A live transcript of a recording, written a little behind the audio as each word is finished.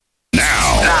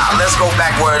let's go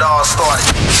back where it all started.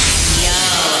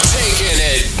 Taking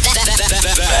it.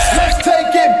 Let's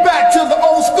take it back to the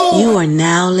old school. You are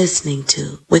now listening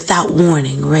to Without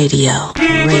Warning Radio.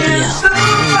 Radio.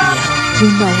 You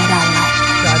know what I like.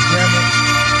 Goddammit.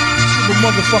 Super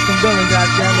motherfucking villain,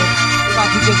 goddammit.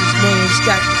 About to get this million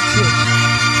stacked of chips.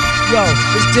 Yo,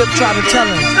 this dip try to tell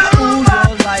him. Ooh,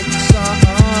 you're like the sun.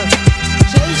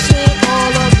 Chasing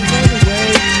all of them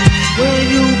anyway.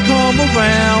 When you come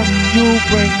around, you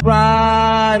bring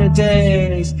brighter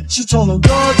days. She told him,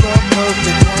 you're the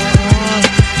perfect one.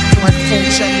 Microphone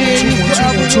check, 1, 2,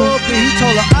 1, 2, 1, 2. He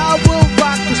told her, I will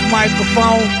rock this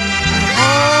microphone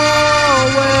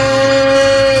always.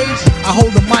 I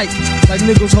hold the mic like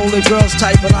niggas hold their girls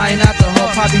tight, but I ain't after her.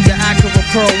 Probably the act of a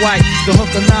pearl white, the hook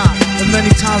or not. And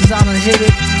many times I done hit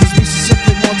it. Cause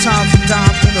Mississippi more times than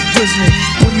dimes in a prison.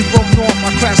 When you broke north, I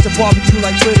crashed the barbecue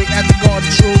like Riddick at the Garden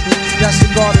Truth. That's the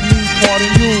garden me,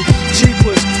 pardon you.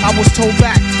 Jeepers, I was told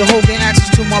back. The whole gang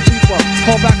access to my beeper.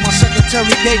 Call back my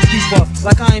secretary gatekeeper.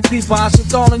 Like I ain't peeper. I said,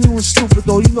 darling, you was stupid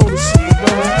though. You know the super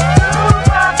girl.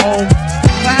 Oh,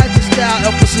 I had this style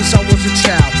ever since I was a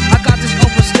child. I got this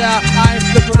upper style, I ain't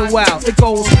flipping it wild. It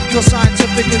goes your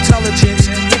scientific intelligence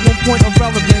at one point of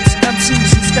relevance.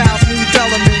 MCs and styles need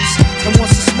elements. And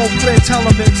once the smoke clear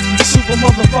elements, the super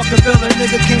motherfucking villain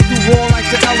nigga came through raw like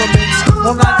the elements.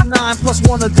 199 plus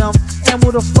one of them. And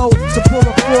with a float to pull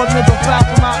a Ford nigga foul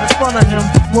from out in front of him.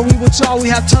 When we with y'all, we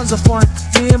have tons of fun.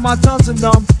 Me and my tons of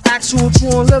them. Actual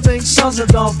true and living sons of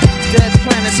them. Dead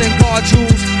planets and guard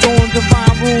Jews. Throwing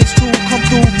divine rules to come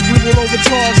through. We will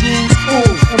overcharge rules.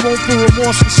 Ooh, and won't feel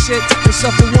remorse for shit.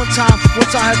 Except for one time.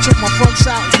 Once I had took my fronts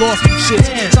out and lost some shit.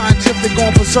 Scientific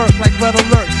on berserk like red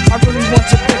alert. I really want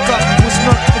to pick up what's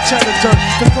nerd for cheddar dirt.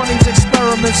 The funniest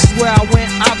experiments is where I went.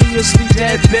 Obviously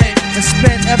dead bent. And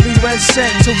spent every red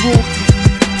cent to rule.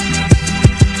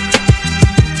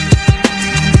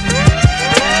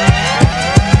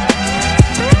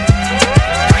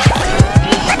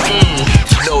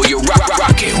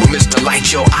 Rockin' with Mr.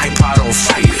 Light Your iPod on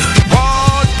Fire.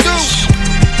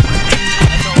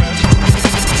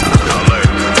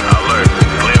 Alert,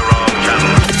 clear wrong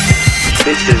channel.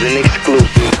 This is an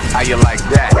exclusive. How you like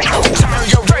that? Turn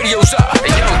your radios up.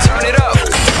 Yo, turn it up.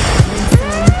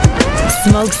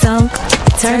 Smoke some?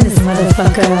 Turn this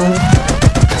motherfucker up.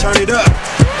 Turn it up.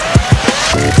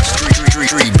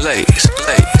 Street blaze.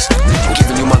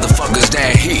 Giving you motherfuckers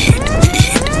that heat.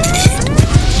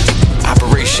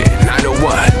 Operation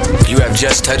 901. You have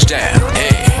just touched down.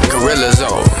 Hey, Gorilla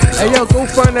Zone. Hey yo, go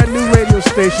find that new radio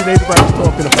station everybody's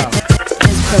talking about.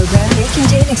 This program may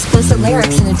contain explicit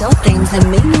lyrics and adult themes that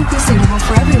may not be suitable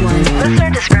for everyone.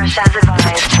 Listener discretion is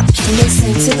advised.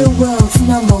 Listen to the world's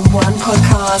 #1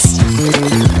 podcast.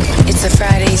 It's the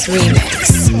Fridays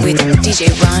remix with DJ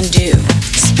Rondu.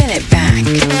 Spin it back.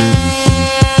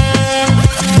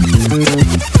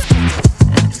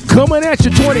 Coming at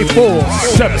you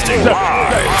 24/7.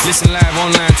 Listen live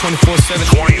online 24/7.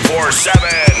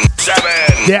 24/7.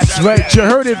 That's right, you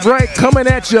heard it right. Coming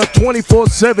at you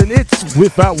 24/7. It's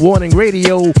Without Warning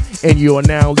Radio, and you are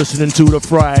now listening to the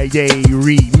Friday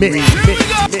remix. Here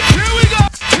we go.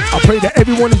 I pray that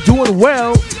everyone is doing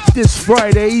well this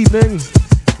Friday evening,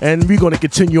 and we're going to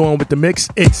continue on with the mix.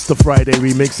 It's the Friday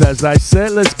remix, as I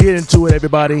said. Let's get into it,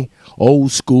 everybody.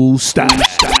 Old school style.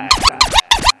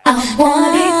 I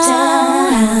wanna be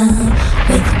down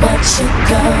with what you're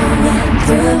going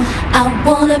through. I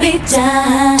wanna be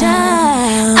down.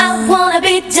 I wanna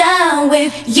be down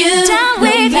with you. No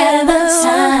matter the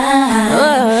time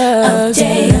of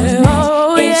day or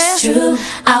night. It's true.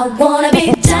 I wanna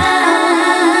be down.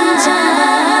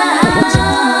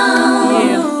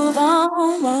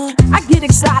 I get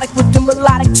exotic with the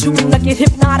melodic tune. I get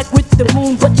hypnotic with the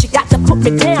moon, but you got to put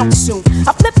me down soon.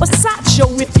 I flip a sideshow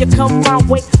if you come my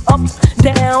way. Up,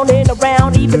 down, and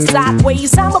around, even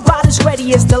sideways. I'm about as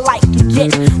ready as the light can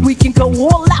get. We can go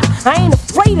all out. I ain't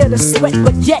afraid of the sweat,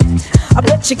 but yet I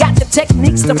bet you got the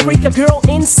techniques to freak a girl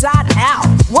inside out.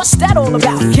 What's that all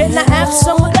about? Can I have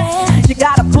some of that? You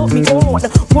gotta put me on.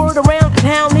 Word around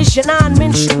town is you're 9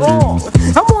 men strong.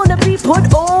 I wanna be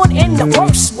put on in the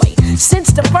worst way.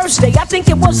 Since the first day, I think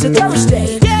it was a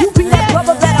Thursday. You be that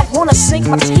brother that I wanna sink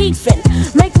my teeth in.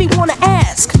 Make me wanna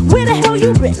ask, where the hell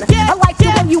you been? I like the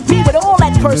way you be with all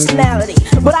that personality,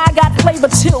 but I got flavor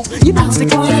too. You need to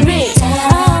come to me.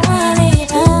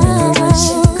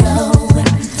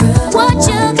 What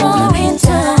you going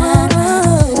through?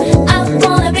 I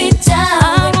wanna be down.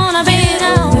 I wanna be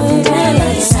down.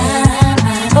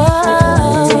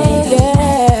 Oh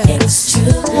yeah, it's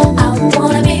true. I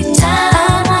wanna be down.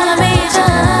 I wanna be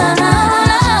down.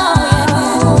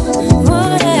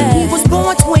 He was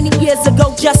born 20 years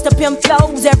ago, just a pimp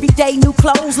flows, everyday new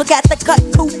clothes. Look at the cut,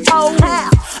 coupe, oh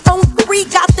how. On 3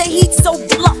 got the heat, so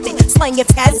bluff it. Slang it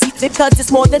fancy because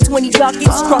it's more than 20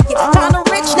 ducats. Struck it, kinda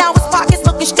rich, now his pockets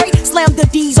looking straight. Slam the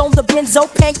D's on the benzo,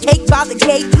 pancake by the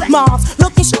gate. Mom's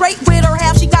looking straight with her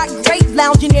half, she got great.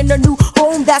 Lounging in her new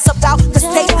home, that's about the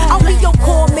state. I'll be your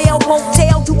cornmeal, won't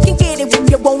tell. You can get it when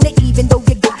you want it, even though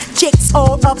you got chicks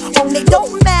all up on it.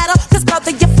 Don't matter, cause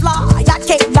brother, you fly. I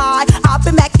can't lie, I've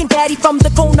been macking daddy from the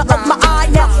corner of my eye.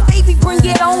 Now, baby, bring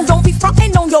it on, don't be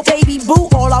frontin' on your baby boo.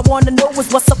 All I wanna know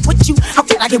is what's up with you. How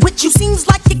can I get with you? Seems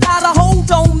like you got a hold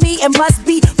on me. It must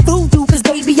be voodoo, cause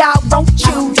baby, I want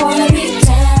you. I wanna be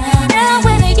down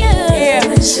with you.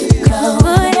 Yeah.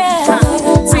 Oh, yeah.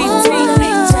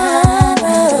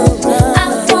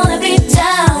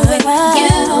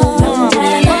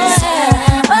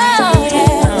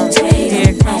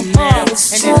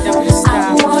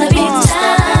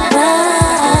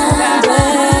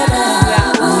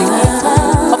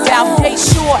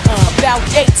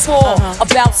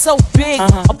 About so big,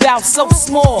 about so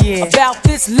small, about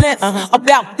this length,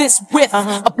 about this width,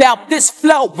 about this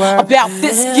flow, about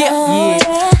this gift.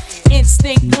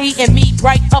 Instinct leading me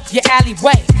right up your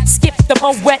alleyway. Skip the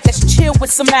moet, let's chill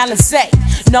with some Alizé.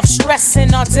 Enough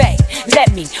stressing all day.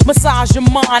 Let me massage your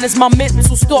mind as my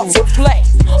mental starts to play.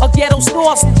 A ghetto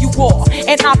stars you are,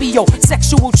 and I'll be your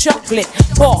sexual chocolate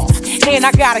bar. And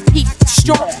I gotta keep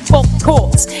strong for the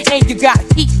cause, and you gotta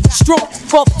keep strong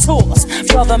for the tours.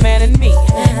 Brother, man, and me,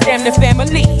 damn the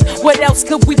family. What else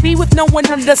could we be with no one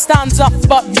understands us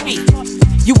but me?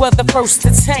 You were the first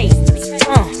to tame me.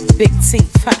 Big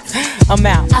teeth, I'm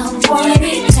out. I wanna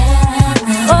be down.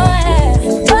 Oh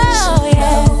yeah, oh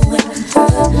yeah.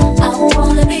 I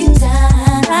wanna be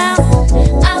down. I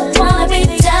wanna be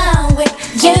down with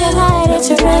you. It's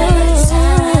a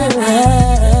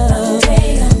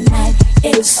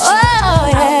it's oh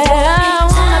yeah. I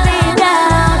wanna be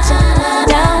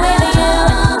down with you.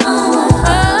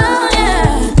 Oh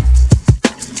yeah.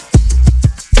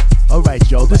 Alright,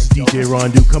 yo, this is DJ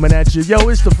Rondu coming at you. Yo,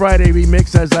 it's the Friday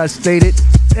remix, as I stated.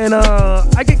 And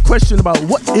I get questioned about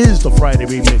what is the Friday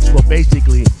remix. Well,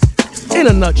 basically, in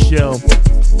a nutshell,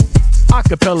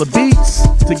 acapella beats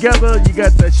together, you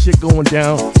got that shit going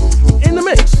down in the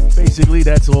mix. Basically,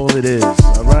 that's all it is,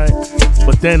 alright?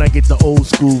 But then I get the old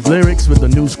school lyrics with the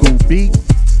new school beat,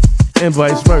 and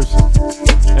vice versa.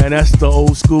 And that's the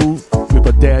old school with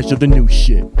a dash of the new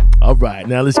shit. Alright,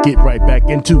 now let's get right back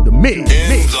into the mix. In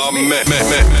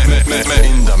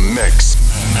the mix.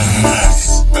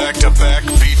 Back to back,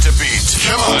 beat to beat.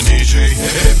 Come on, DJ.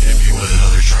 Hit me with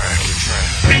another track.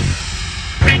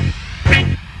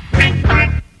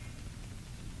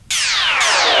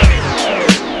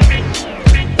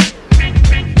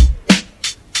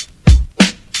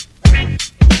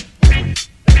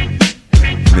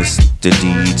 Mr.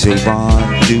 DJ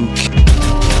Von Duke.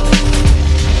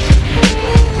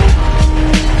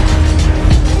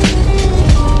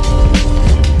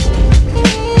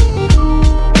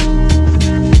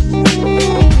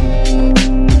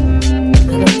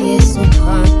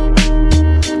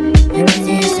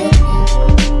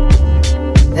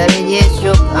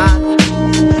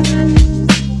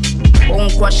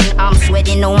 I'm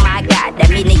sweating, oh my God. That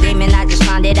made the game and I just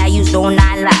found that I used all 9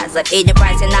 lies. I paid the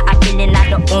price and now I'm feeling I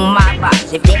don't own my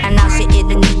box. If they announce it in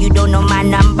the news, you don't know my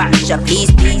number. So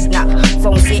please now.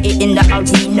 Phone sitting in the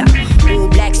arena. All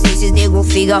black faces, they gon'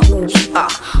 figure who we are.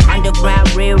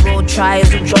 Underground railroad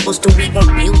trials and troubles till we gon'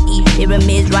 build these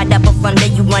pyramids right up under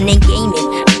you running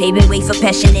gaming. Paving way for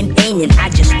passion and pain. And I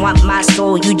just want my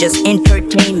soul, you just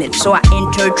entertainment. So I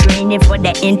enter training for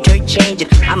that interchange.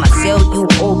 I'ma sell you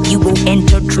hope, you go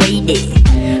enter trading.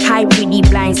 High pretty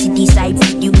blind city side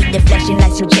feed you with the flashing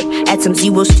lights, so check. Add some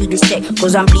zeros to this check,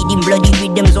 cause I'm bleeding bloody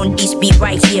rhythms on this beat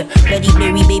right here. Bloody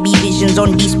blurry baby visions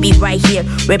on this beat right here.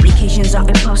 Replications are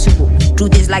impossible.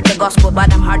 Truth is like the gospel,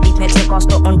 but I'm hardly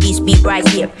Pentecostal on this beat right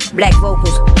here. Black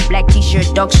vocals, black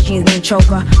t-shirt, dark skins and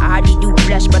choker. I hardly do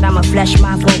flash, but I'ma flash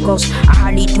my vocals. I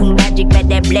hardly do magic, but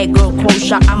that black girl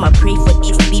kosher. I'ma pray for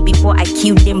this beat before I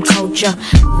kill them culture.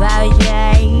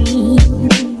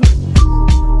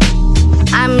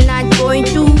 I'm not going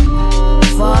to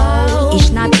fall. It's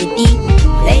not the deep.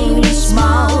 Playing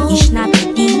small. It's not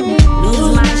the deep.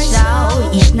 Lose my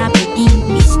soul. It's not the deep.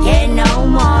 Be scared no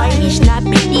more. It's not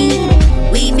the deep.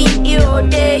 We been here all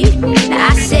day.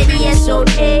 I said yes all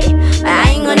day.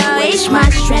 I ain't gonna waste my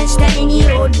strength standing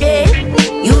here all day.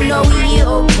 You know we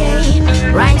okay.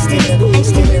 Right still.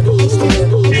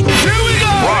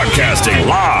 Broadcasting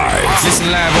live.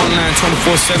 Listen live online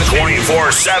 24/7.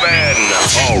 24/7.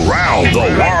 Around the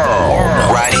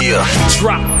world. Right here.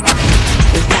 Drop.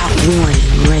 Without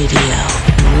warning, radio.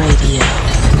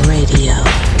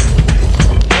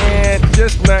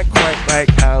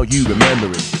 you remember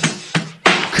it.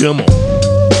 Come on.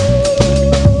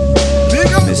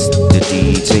 Mr.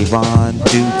 DJ Ron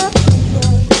Duke.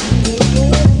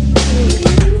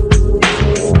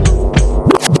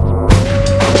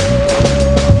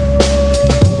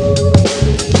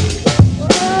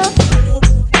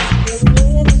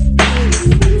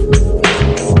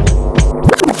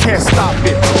 Can't stop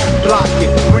it, block it,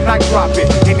 when I drop it.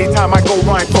 Anytime I go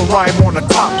rhyme for rhyme on a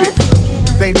topic.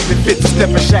 They ain't even fit to step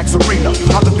in Shaq's arena.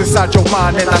 I look inside your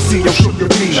mind and I see your sugar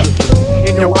demeanor.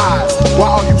 In your eyes,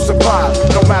 why are you surprised?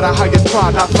 No matter how you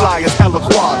try, not fly as hella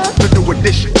quad. The new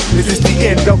edition, is this the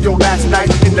end of your last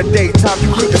night? In the daytime, you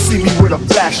couldn't see me with a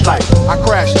flashlight. I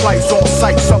crash lights on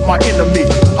sights of my enemy.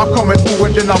 I'm coming through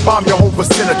and then I bomb your whole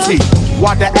vicinity.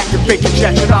 Why the acting fake and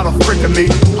chat, you're not a friend to me.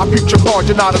 I beat your card,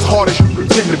 you're not as hard as you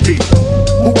pretend to be.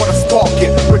 Who wanna spark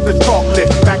it with the chocolate?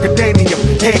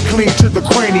 Macadamium, head clean to the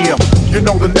cranium. You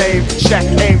know the name, Shaq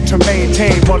aim to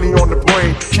maintain money on the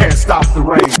brain. Can't stop the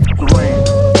rain, the rain.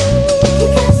 You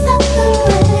can't stop the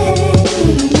rain.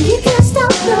 You can't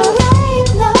stop the rain,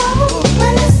 no.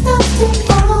 When it starts to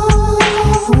fall,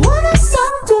 when it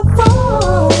starts to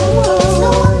fall, no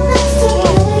one has to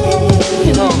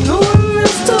rain. No one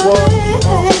has to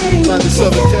rain.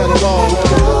 97 catalog.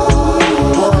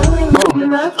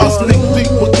 I sneak deep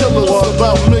with killers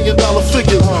about $1 million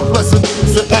figures.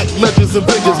 Lessons and act legends and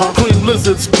figures. Cream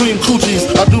lizards, cream coochies.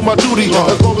 I do my duty.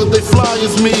 As long as they fly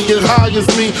as me and high as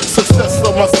me. Success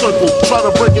of my circle. Try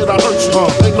to break it, I hurt you.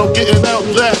 Ain't no getting out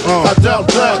that. I doubt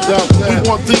that. We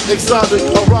want the exotic,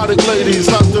 erotic ladies,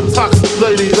 not them toxic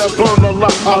ladies that burn a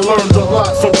lot. I learned a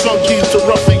lot from junkies to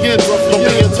ruffians. From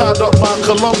being tied up by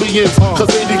Colombians. Cause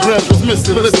 80 grams was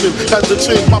missing. Listen, had to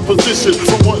change my position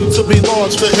from wanting to be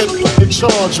large to head in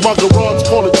charge. My garage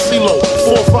call it CeeLo.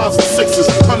 4, 5s and 6s.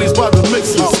 Honey's by the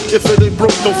mixes. If it ain't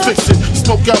broke, don't fix it.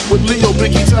 Smoke out with Leo,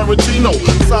 Biggie, Tarantino.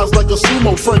 Size like a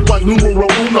sumo, Frank like numero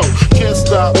uno. Can't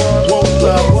stop, won't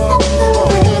stop.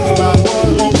 Can't stop,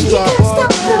 won't stop.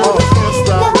 Can't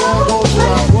stop, won't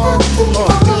stop.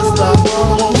 Can't stop,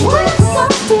 won't stop.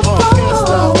 Can't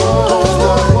stop, won't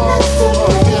stop.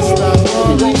 Can't stop,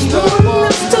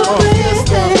 won't stop. Can't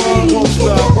stop, won't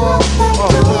stop.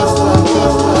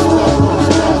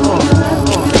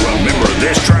 Remember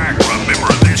this track.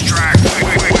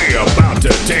 We about to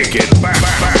take it back.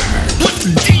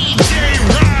 With DJ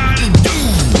Ron Do.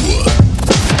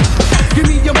 Give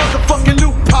me your motherfucking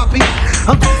loot, Poppy.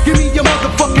 Give me your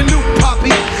motherfucking loot,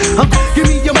 Poppy. Give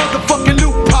me your motherfucking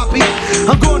loot, Poppy.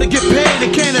 I'm gonna get paid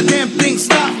and can't a damn thing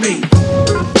stop me.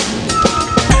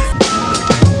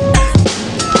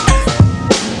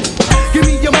 Give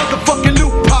me your motherfucking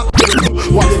loot, Poppy. Give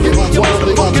me your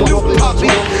motherfucking loot, Poppy.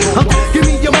 Give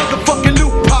me your motherfucking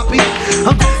loot, Poppy.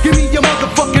 Give me your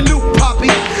motherfucking loot, Poppy.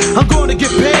 I'm gonna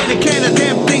get paid and can't a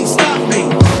damn thing stop me.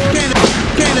 Can't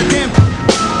a damn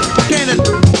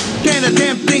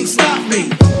thing stop me.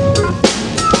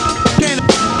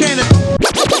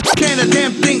 Can't a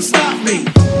damn thing stop me.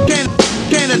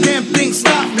 Can't a damn thing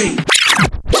stop me.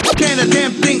 Can't a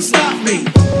damn thing stop me.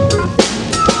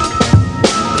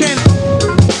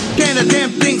 Can't a damn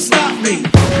thing stop me.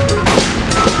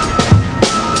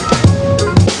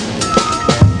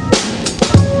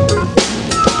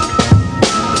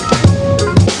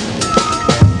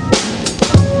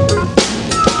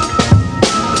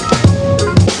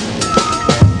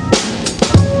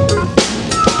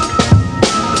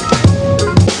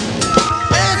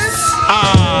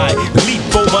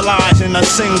 In a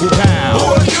single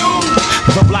pound.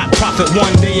 The Black Prophet, one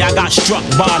day I got struck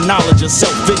by knowledge of self.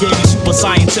 It gave me super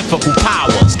scientific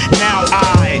powers. Now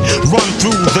I run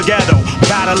through the ghetto,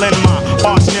 battling my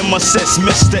arch nemesis,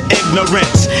 Mr.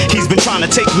 Ignorance. He's been trying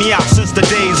to take me out since the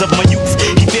days of my youth.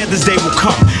 He feared this day will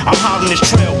come. I'm hot on his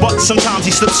trail, but sometimes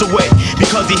he slips away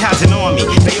because he has an army.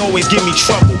 They always give me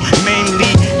trouble, mainly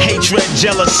hatred,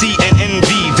 jealousy, and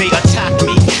envy. They attack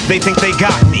me, they think they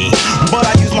got me, but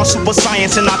I use my super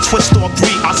science and I twist all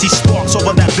three. I see sparks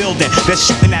over that building, they're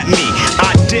shooting at me.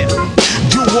 I dip,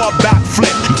 do a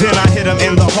backflip, then I hit him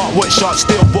in the heart with sharp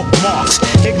steel bookmarks.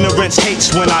 Ignorance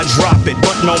hates when I drop it,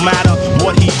 but no matter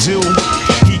what he do,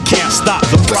 he can't stop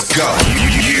the Let's go.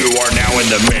 You are now in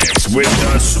the mix with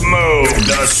the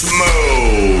smoothest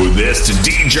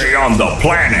DJ on the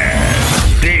planet,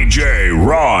 DJ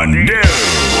Ron Do.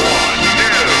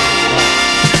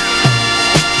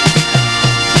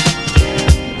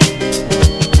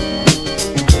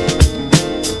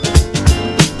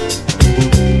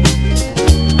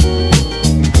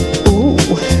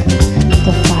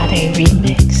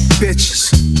 Bitches.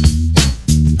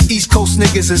 East Coast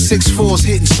niggas and 6'4s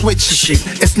hitting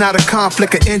switches. It's not a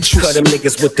conflict of interest. Cut them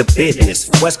niggas with the business.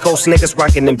 West Coast niggas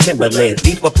rocking them Timberlands,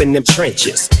 deep up in them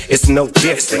trenches. It's no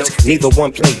difference. Neither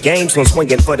one play games when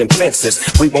swinging for them fences.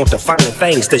 We want the finer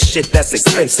things, the shit that's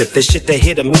expensive, the shit that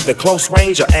hit them either close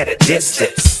range or at a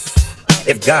distance.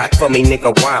 If God for me,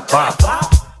 nigga, why bother?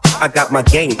 I got my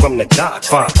game from the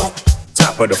Godfather.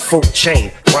 Top of the food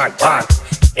chain, rock bottom,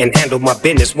 and handle my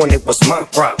business when it was my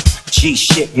problem. G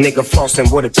shit, nigga,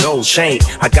 flossing with a gold chain.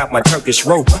 I got my Turkish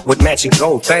rope with matching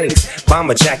gold things.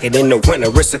 Bomber jacket in the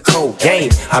winter, it's a cold game.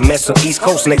 I met some East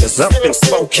Coast niggas up in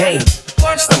Spokane.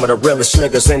 Some of the realest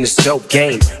niggas in this dope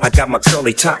game. I got my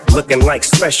curly top looking like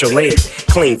special ed.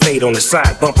 Clean fade on the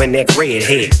side, bumping that red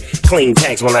head. Clean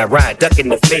tags when I ride, ducking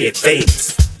the fed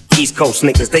fades. East Coast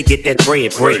niggas, they get that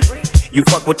bread. You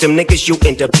fuck with them niggas, you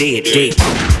end up dead.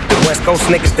 The West Coast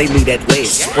niggas, they leave that lead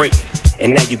spray.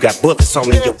 And now you got bullets all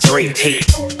in your dread head.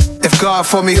 If God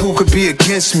for me, who could be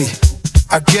against me?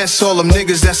 I guess all them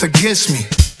niggas that's against me.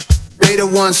 They the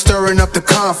ones stirring up the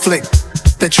conflict.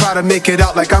 They try to make it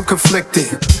out like I'm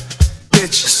conflicted.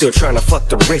 Bitches still trying to fuck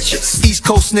the richest. East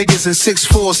Coast niggas and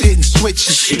 6'4s hitting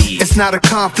switches. It's not a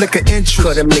conflict of interest.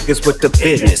 Cut them niggas with the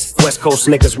business. West Coast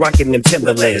niggas rocking them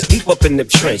Timberlands, deep up in them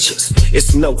trenches.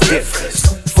 It's no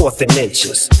difference. Fourth and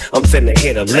inches. I'm finna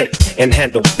hit a lick and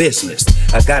handle business.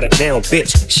 I got a down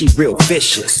bitch, she real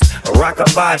vicious. A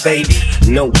rock-a-bye, baby,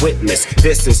 no witness.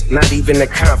 This is not even a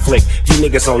conflict. You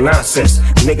niggas on nonsense.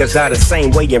 Niggas die the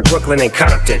same way in Brooklyn and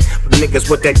Compton. Niggas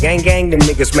with that gang, the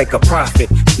niggas make a profit.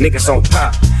 Niggas on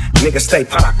pop, niggas stay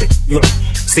poppin'.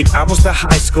 See, I was the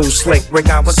high school slick Rick,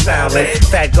 I was stylin'.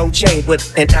 Fat gold chain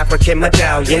with an African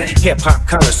medallion. Hip-hop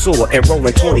connoisseur and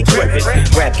rollin' 20 grippin'.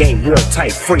 Rap game real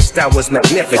tight, freestyle was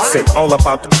magnificent. All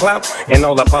about the clout and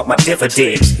all about my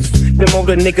dividends. Them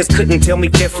older niggas couldn't tell me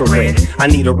different. I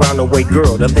need a roundaway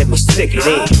girl to let me stick it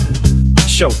in.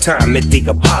 Showtime at the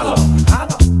Apollo.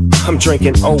 I'm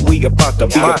drinking OE about the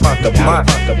pot.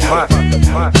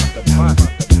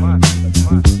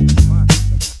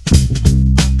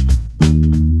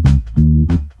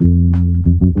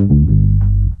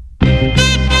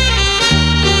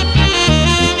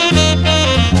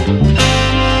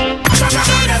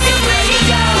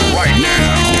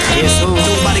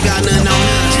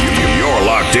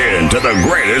 To the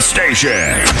greatest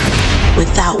station.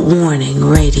 Without warning,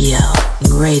 radio.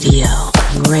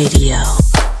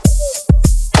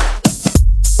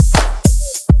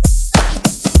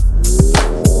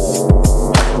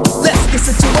 Let's get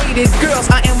situated,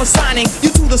 girls, I am assigning you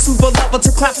to the super lover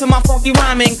to clap to my funky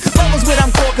rhyming. Lovers with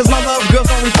I'm for, cause my love girls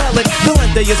don't repel it.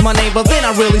 Delente is my name, but then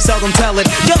I really seldom tell it.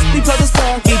 Just because it's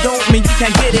funky don't mean you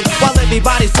can't get it. While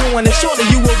everybody's doing it, surely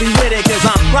you will be with it. Cause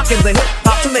I'm rocking the hip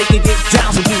hop to make it get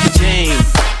down, so do the jam.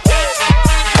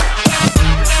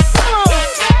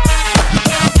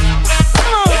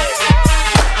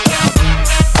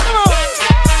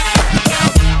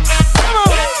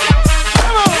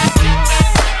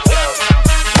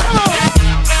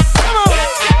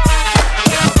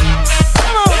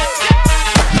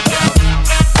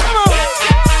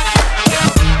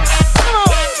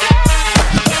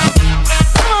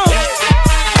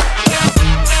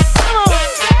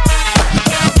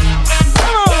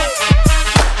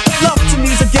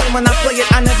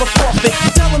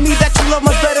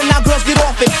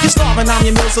 I'm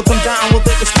your meal, so come down with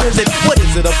it exquisite. What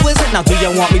is it, a blizzard? Now do you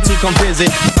want me to come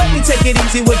visit? Let me take it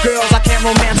easy with girls, I can't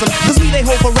romance them. Cause me they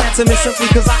hold for ransom is simply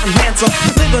cause I am handsome.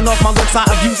 Living off my looks, I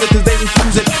abuse it cause they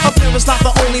refuse it. Appearance not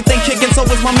the only thing kicking, so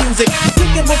is my music.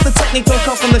 Kicking with the technique don't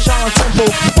come from the Shaolin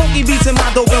Temple. Funky beats in my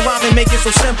dope and rhyming make it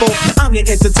so simple. I'm your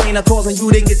entertainer causing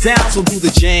you to get down, so do the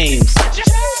James.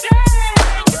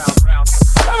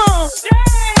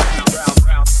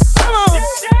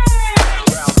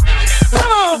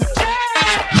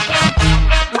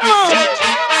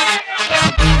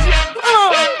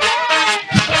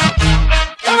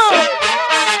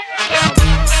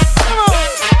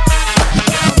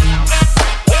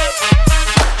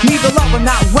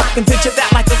 Can picture that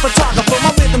like a photographer.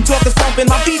 My rhythm talk is pumping,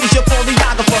 my beat is your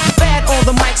choreographer. Bad on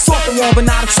the mic, soft and warm, but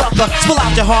not a sucker. Spill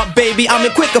out your heart, baby, I'm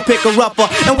your quicker picker-upper.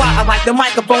 And why I like the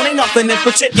microphone ain't nothing in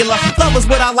particular. Love is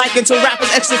what I like into rap is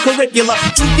extracurricular.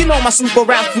 True, you know my super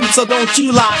rap group, so don't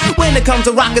you lie. When it comes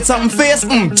to rocking something fierce,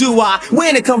 do I?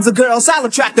 When it comes to girls, I'll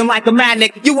attract them like a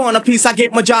magnet. You want a piece, I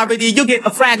get majority, you get a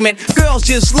fragment. Girls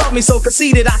just love me so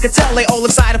conceited, I can tell they all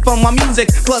excited from my music.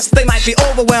 Plus they might be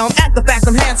overwhelmed at the fact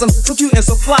I'm handsome, so cute and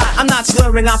so fly. I'm not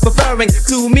slurring, I'm preferring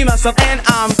to me, myself, and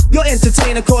I'm your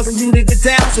entertainer, causing you to get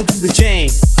down, so do the jam.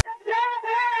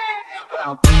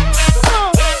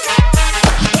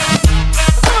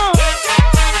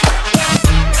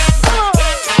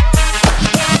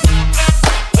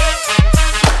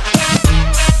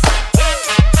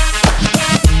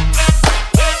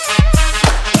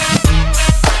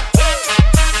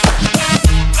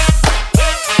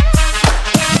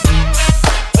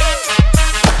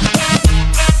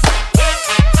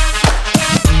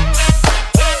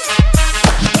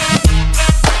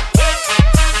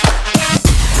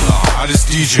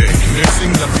 DJ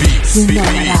mixing the beats.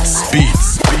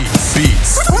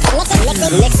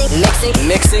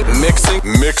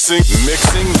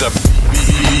 Mixing the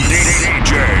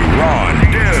DJ Ron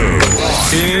Dude.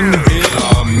 In the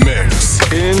mix.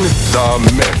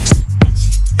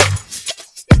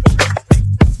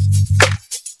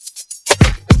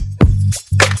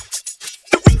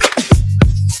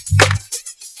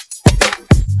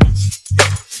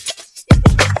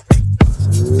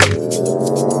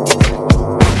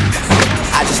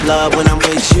 Love when I'm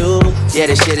with you, yeah,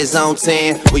 this shit is on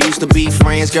 10. We used to be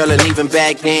friends, girl, and even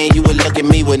back then you would look at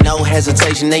me with no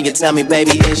hesitation, then you tell me,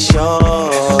 baby, it's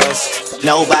yours.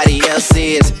 Nobody else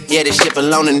is, yeah, this shit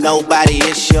belong to nobody,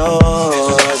 it's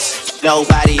yours.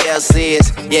 Nobody else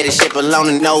is, yeah, this shit belong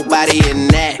to nobody, and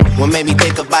that what made me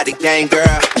think about the game,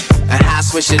 girl. And how I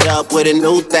switch it up with a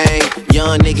new thing.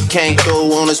 Young nigga came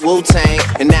through on his Wu-Tang.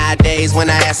 And nowadays when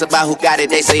I ask about who got it,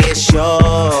 they say it's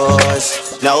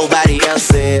yours. Nobody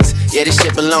else is. Yeah, this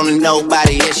shit belong to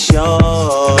nobody, it's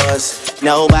yours.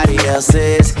 Nobody else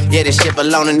is. Yeah, this shit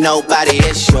belong to nobody,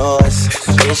 it's yours.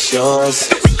 It's yours,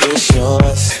 it's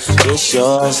yours, it's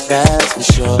yours, that's for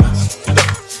sure.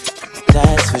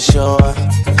 That's for sure.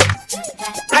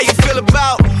 How you feel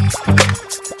about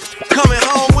coming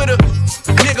home with a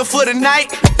nigga for the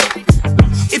night?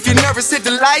 If you're nervous, hit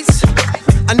the lights.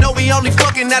 I know we only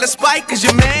fucking out of spite, cause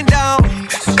your man down.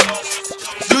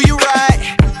 Do you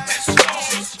right?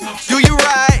 Do you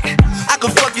right? I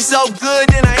can fuck you so good,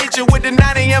 then I hit you with the 9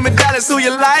 a.m. dollars. Who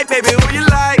you like, baby, who you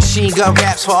like? Machine gun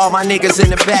raps for all my niggas in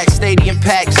the back. Stadium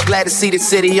packs, glad to see the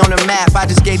city on the map. I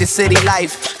just gave the city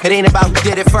life. It ain't about who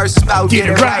did it first, it's about who did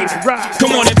it right.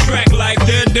 Come on the track like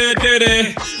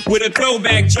da-da-da-da. With a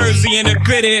throwback jersey and a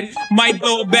fitted. Might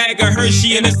throw a bag of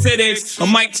Hershey in the cities. I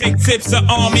might take tips of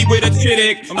Army with a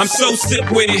Chittick. I'm so sick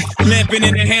with it. Lamping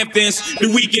in the Hamptons. The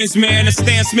weekends, man. The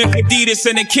Stan Smith Adidas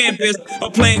and the campus.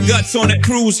 I'm playing guts on a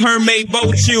cruise. Hermaid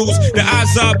boat shoes. The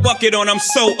Azar bucket on. I'm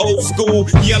so old school.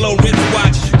 Yellow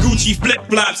wristwatch. Gucci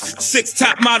flip-flops. 6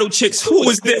 top model chicks. Who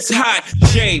is this hot?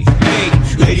 Jay, hey,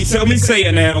 lady, tell me, say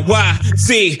it now. Why?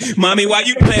 See, mommy, why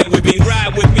you playing with me?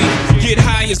 Ride with me. Get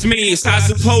high as me. It's how it's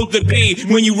supposed to be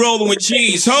when you rollin' with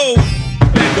G's. Ho!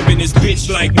 Back up in this bitch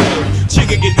like whoa.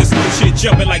 Chicka get this new shit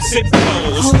jumping like 6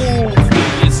 poles.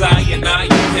 It's I and I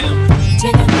and him.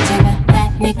 Jigga,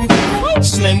 that nigga.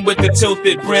 Slim with the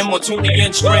tilted brim or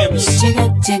 20-inch rims.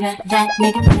 Jigga, that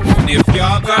nigga. If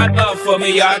y'all got love for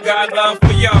me, I got love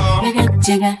for y'all.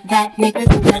 Jigga, that nigga.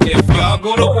 If y'all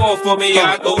go to war for me,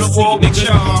 I go to war with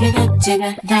y'all.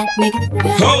 Jigga, that nigga.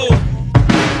 Ho!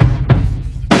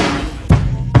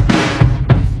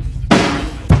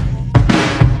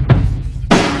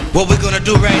 What we're gonna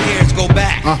do right here is go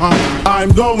back.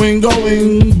 I'm going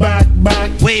back.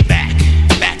 Way back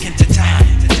into time.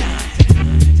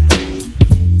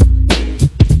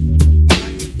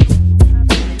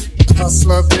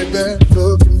 Hustler, baby,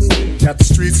 look at me. Got the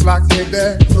streets locked,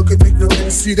 baby. Look at me, girl,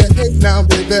 and see the hate now,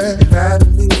 baby. Mad at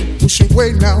me, pushing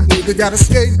weight now, baby. Gotta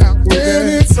skate now, baby. And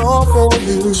it's all for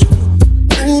you.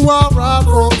 Ooh, I'll ride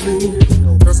for you.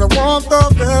 Cause I want the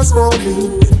best for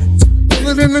you.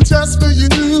 Put it in the chest for you.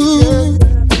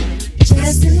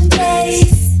 Just in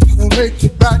case. I'll make you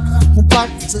back. My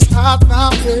pockets is hot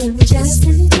now, baby. Just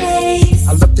in case.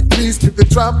 I left the keys to the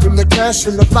drop and the cash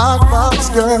in the lockbox,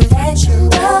 girl. Let you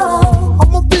know.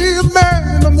 I'ma be a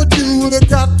man, I'ma do what I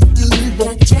got to do.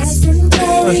 But just in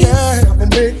case. Yeah, I'ma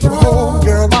make you whole,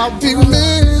 girl. I'll be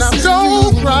missed. Now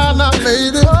don't cry now,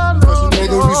 lady. Cause you know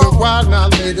the reason why now,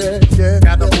 lady. Yeah,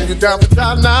 gotta hold it down for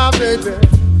that now, baby.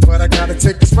 But I gotta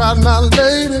take this ride now,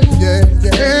 lady. Yeah.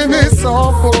 And it's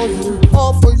all for you.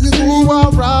 All for you,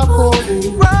 I'll ride for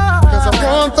you. Cause I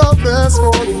want the best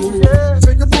for you.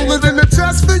 Take a bullet in the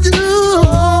chest for you.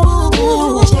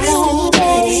 Just in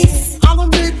case. I'ma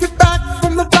make it back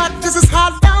from the back, cause it's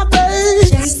hot now,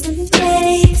 babe. Just in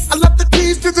case. I left the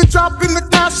keys to the drop in the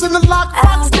cash in the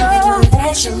lockbox, girl.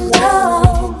 Let you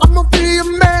know. I'ma be a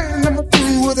man, I'ma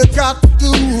do what I got to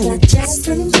do. But just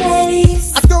in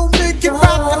case. I don't make it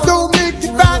back, I don't make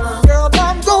it back, girl,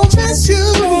 I'm gon' miss you.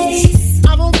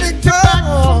 I don't make it back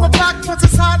from the back, cause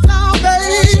it's hot now,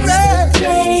 baby. Left the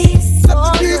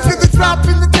keys to the drop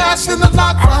in the cash in the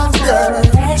lockbox, girl.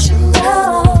 Let you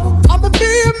know. I'ma be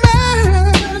a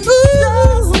man,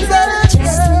 ooh,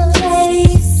 just in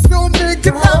case. don't make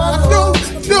it back, no,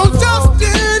 just in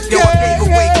case. Yo, I gave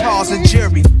away cars and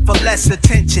jury for less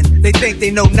attention. They think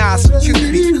they know Nas and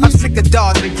Cupid. I'm sick of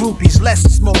dodging groupies, less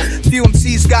is more. Few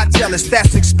MCs got jealous,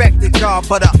 that's expected, y'all.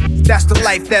 But that's the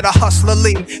life that a hustler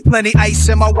lead. Plenty ice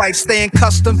in my wife, staying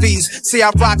custom V's. See,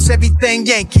 I rocks everything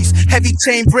Yankees. Heavy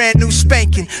chain, brand new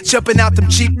spanking. Jumping out them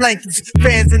cheap Yankees.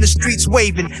 Fans in the streets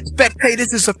waving.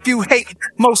 Spectators is a few hating.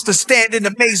 Most are stand in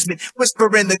amazement.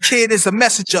 Whispering the kid is a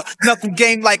messenger. Knuckle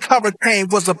game like Hurricane.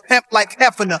 Was a pimp like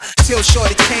Hefner. Till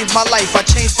shorty changed my life. I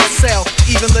changed myself.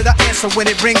 Even lit I answer when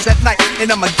it rings at night.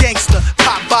 And I'm a gangster.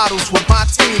 Pop bottles with my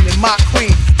team and my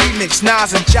queen. Remix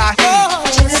Nas and Jaheim.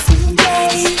 Just in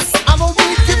case I'ma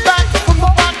make it back from my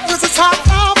rock 'cause it's hot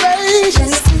now, babe.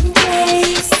 Just in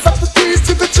case From the keys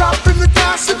to the chop and the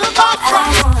gas and the rock.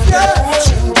 I wanna let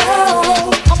you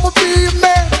know. I'ma be a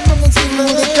man. I'ma do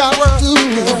what I gotta do.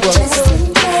 Just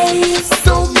in case.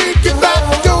 Don't make it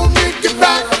back. Don't make it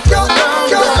back. Yo.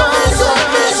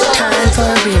 Time for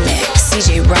a remix.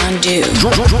 DJ Rondu.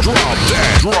 Drop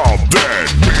that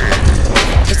beat.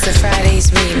 It's the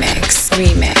Fridays remix.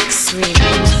 Dreams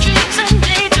and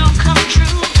they do come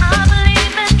true. I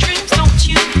believe in dreams, don't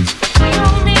you? We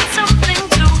all need something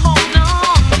to hold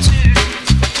on to.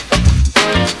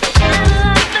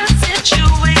 Analyze the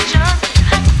situation.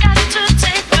 I've got to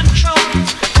take control.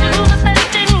 Do the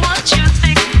best in what you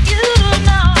think you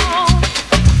know.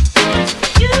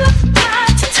 You've got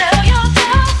to tell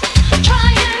yourself, try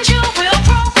and you will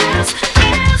progress.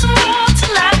 There's more to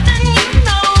life than you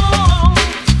know.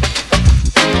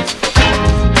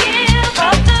 Give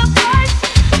up the fight,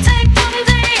 take one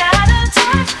day at a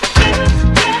time. You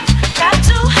got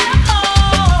to have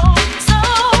hope. So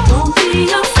don't be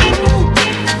a fool,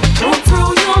 don't throw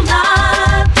your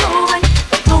life away.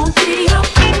 Don't be a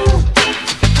fool,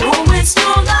 don't waste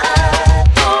your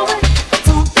life away.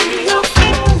 Don't be a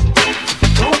fool,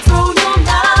 don't throw your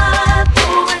life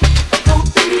away. Don't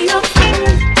be a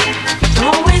fool,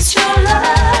 don't waste your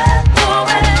life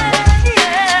away.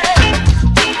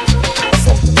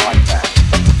 Something like that.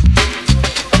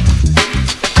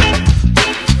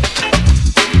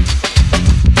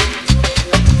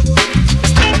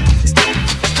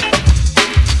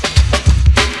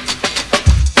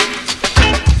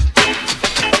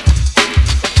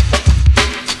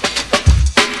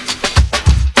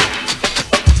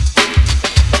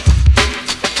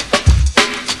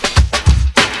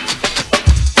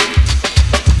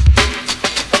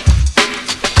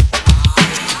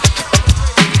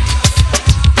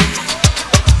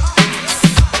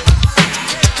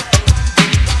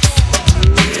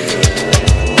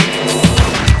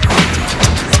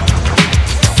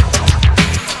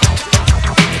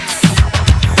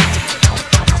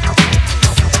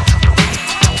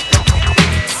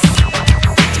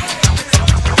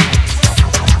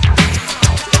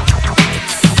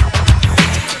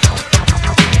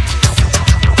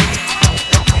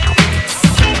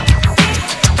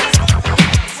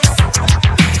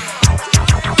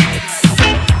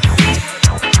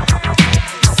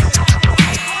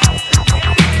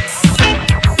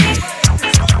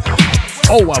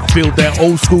 Oh, I feel that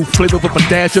old school flavor with a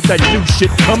dash of that new shit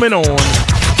coming on.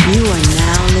 You are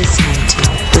now listening to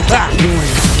Without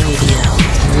Warning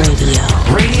Radio.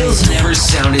 Radio's never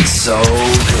sounded so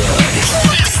good.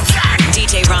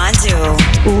 DJ Rondu.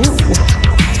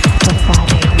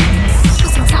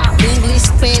 Pussy talk, English,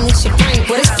 Spanish, and French.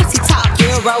 What is pussy talk?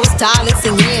 Euros, dollars,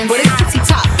 and yen. What is pussy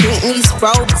talk? Bentleys,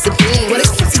 robes, and Benz. What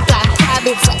is pussy fly?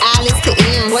 Private to Alice to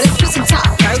M. What is pussy talk?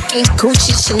 Birkin,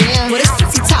 Gucci, Chanel. What is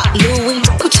pussy talk? Louis,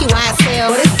 Gucci, YSL.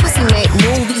 What is pussy make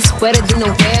movies better than the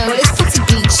well? What is pussy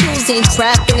be choosing,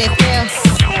 trapping, and fail?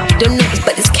 Don't nothing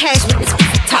but this cash when it's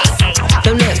pussy talk.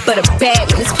 Don't nothing but a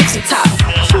bag when it's pussy talk.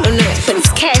 Don't nothing but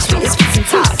this cash when it's pussy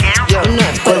talk. Don't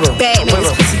nothing but a bag when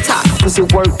it's pussy talk. Pussy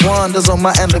work wonders on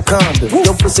my anaconda.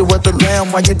 Your pussy worth the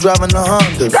lamb while you driving a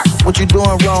Honda. What you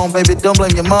doing wrong, baby? Don't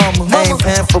blame your mama. I ain't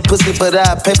paying for pussy, but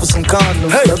I pay for some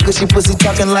condoms. Look good, she pussy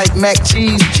talking like mac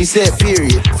cheese. She said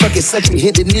period. Fuck it, suck it,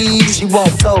 hit the knees. She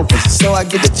won't focus, so I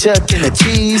get the chuck and the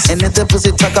cheese. And if the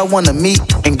pussy talk, I wanna meet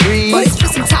and greet. What is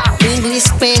pussy talk? English,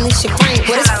 Spanish, and French.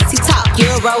 What is pussy talk?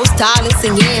 Euros, dollars,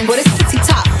 and yen. What is pussy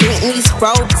talk? Bentleys,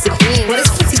 robes, and Benz. What is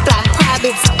pussy fly?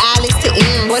 Private to Alice to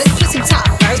M. What is pussy talk?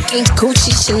 Birkin,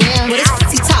 Gucci, Chanel. What is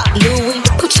pussy talk? Louis,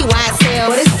 Gucci, YSL.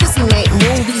 What is pussy make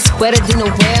movies better than the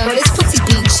well? What is pussy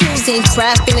be choosing,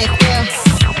 trapping, and fail?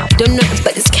 Don't nothing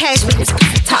but this cash when it's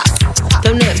pussy talk.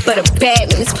 Don't nothing but a bag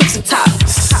when it's pussy talk.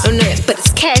 Don't nothing but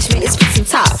this cash when it's pussy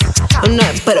talk. Don't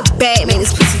nothing but a bag when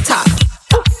it's pussy talk.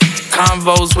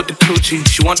 Convos with the coochie.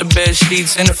 She want the bed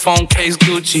sheets and the phone case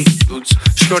Gucci.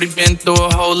 Shorty been through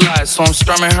a whole lot, so I'm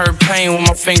strumming her pain with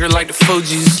my finger like the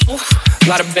Fugees.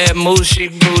 Lot of bad moves, she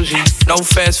bougie. No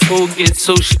fast food, get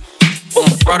sushi.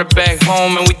 Brought it back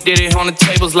home and we did it on the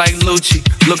tables like Lucci.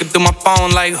 Looking through my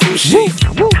phone like who she?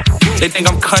 They think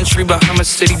I'm country, but I'm a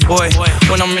city boy.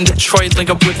 When I'm in Detroit, link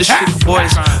up with the shitty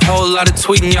boys. Whole lot of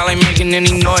tweeting, y'all ain't making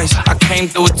any noise. I came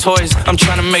through with toys, I'm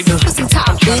trying to make the pussy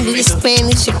talk, English,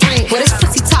 Spanish, and French. What is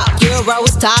pussy talk?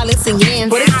 Euros, dollars, and yen.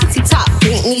 What is pussy talk?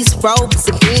 Bentleys, robes,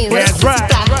 and Benz. What is pussy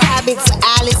talk? Habits,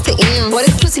 Alice to M. What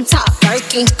is pussy talk?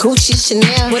 Birkin, Gucci,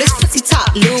 Chanel. What is pussy talk?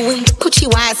 Louis, Pucci,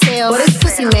 YSL. What is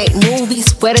pussy make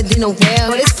movies wetter than a whale?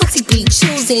 What is pussy be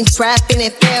choosing, trapping,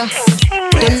 and fail?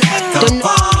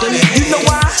 You know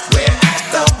why? We're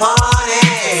at the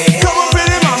party. Come on,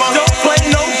 pretty mama, don't play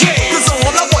no games. 'Cause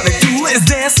all I wanna do is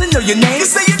dance and know your name. You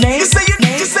say your name, you say your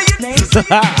name, you say your name.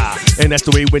 And that's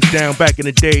the way it went down back in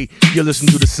the day. You listen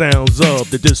to the sounds of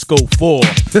the Disco 4.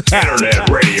 Internet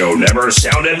radio never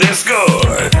sounded this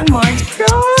good. Oh my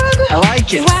God. I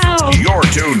like it. Wow. You're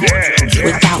tuned in.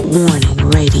 Without Warning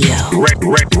Radio.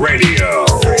 Radio.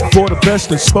 For the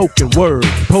best in spoken word,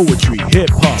 poetry,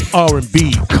 hip-hop,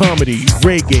 R&B, comedy,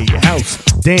 reggae, house,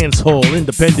 dancehall,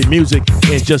 independent music,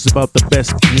 and just about the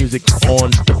best music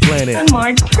on the planet. Oh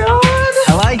my God.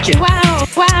 I like it. Wow,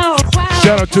 wow, wow.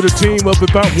 Shout out to the team of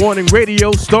Without Warning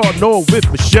Radio, starting off with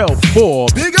Michelle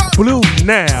Forbes, Blue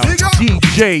Now,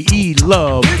 DJ E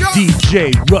Love,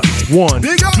 DJ Russ One,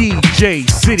 DJ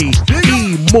City,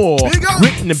 E Moore,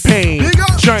 Written in Pain,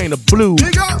 China Blue,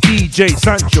 DJ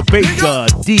Sancho Vega,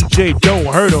 DJ Don't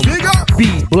Hurt 'Em,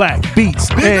 B Black Beats,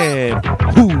 and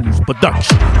Who's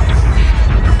Production.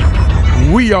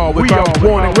 We are Without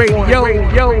Warning Radio.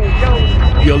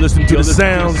 You're listening to the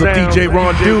sounds of DJ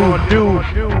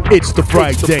Rondu. It's the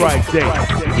Friday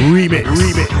Remix.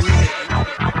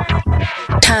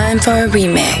 Time for a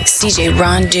remix. DJ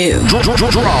Rondu.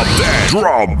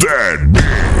 Drop that.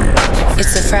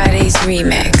 It's the Friday's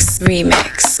remix.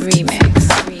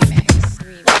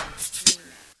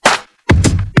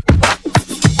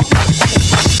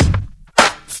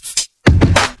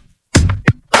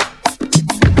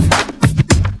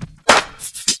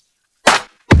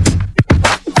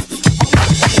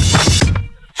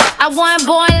 I won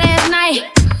boy last night.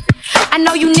 I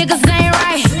know you niggas ain't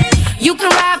right. You can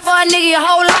ride for a nigga your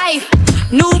whole life.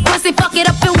 New pussy, fuck it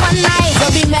up in one night.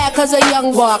 Don't be mad cause a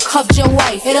young boy cuffed your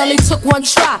wife. It only took one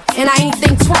try, and I ain't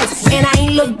think twice. And I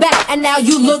ain't look back, and now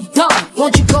you look dumb.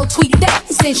 Won't you go tweet that,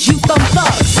 since you thumb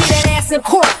thug. See that ass in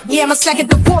court, yeah, my second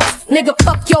divorce. Nigga,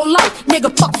 fuck your life,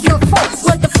 nigga, fuck your folks.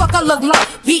 What the fuck I look like?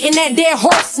 Beating that dead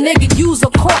horse, nigga, you's a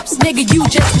corpse. Nigga, you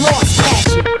just lost, catch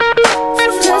it.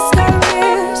 Just got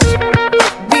rich,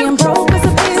 being broke is a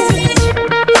bitch.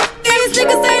 These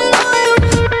niggas ain't loyal.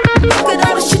 Look at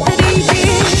all the shit that he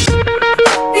did.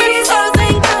 These hoes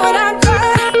ain't got what I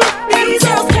got. These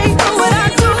hoes can't do what I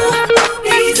do.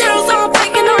 These girls all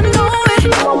thinking I know it.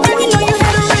 You know you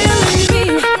had a real me,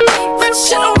 but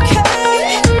you don't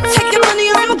care. Take your money,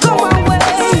 I'ma go my way.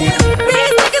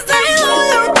 These niggas ain't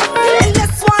loyal, and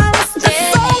that's why it's the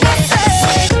song I say.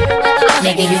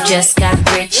 Nigga, you just got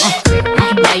rich.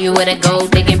 Now you with a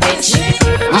gold digging bitch.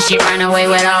 She run away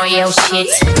with all your shit.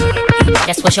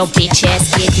 That's what your bitch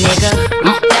ass get, nigga.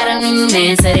 Got a new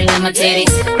man, said he love my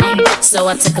titties. So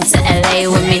I took him to LA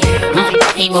with me.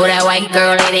 He moved that white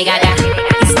girl, Lady Gaga.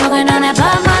 Smoking on that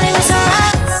Bob Marley with some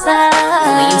rocks.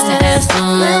 We used to have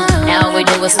fun. Now all we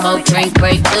do is smoke, drink,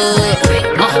 break good.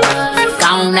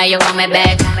 Gone, now you want me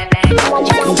back. You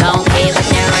can go ahead with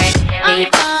that right.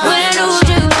 When do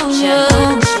you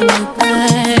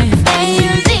and you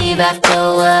leave after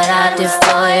what I did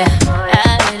for you?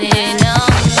 I didn't know.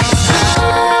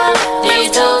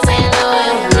 These dudes ain't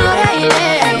loyal, no they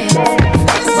ain't.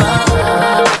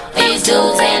 These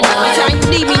dudes ain't loyal. Time you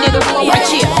need me, nigga, roll right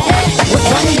here.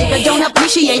 One nigga don't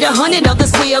appreciate 100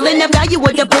 others will, and the value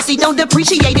of the pussy don't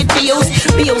depreciate it.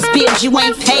 Bills, you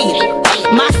ain't paid it.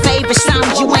 My favorite sound,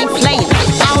 you ain't playing.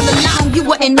 All along, you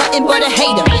wasn't nothing but a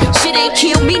hater. Shit ain't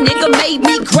killed me, nigga, made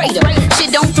me greater.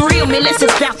 Shit don't thrill me unless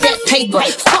it's about that paper.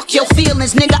 Fuck your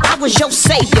feelings, nigga, I was your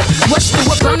savior. Rushed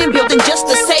through a burning building just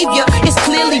to save you. It's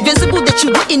clearly visible that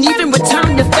you wouldn't even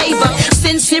return the favor.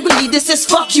 Sincerely, this is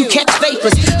fuck you, catch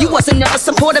vapors. You wasn't never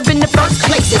supportive in the first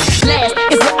places. Last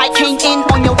is what I came in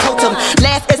on your totem.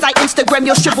 Laugh as I Instagram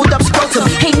your shriveled up scrotum.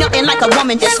 Ain't nothing like a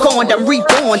woman that's scorned, I'm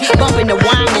reborn. Bumping the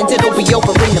wine and it'll be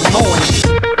over in the morning.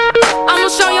 I'ma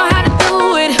show you how to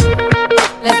do it.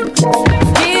 Let's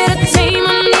get a team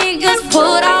of niggas,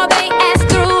 put all they ass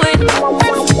through it.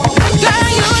 Girl,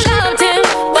 you loved him,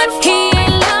 but he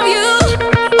ain't love you.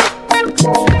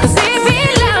 Cause if he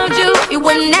loved you, he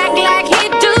wouldn't act like he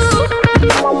do.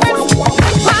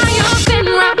 Why you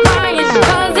sitting right by his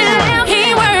cousin?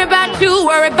 He worry about you,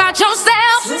 worry about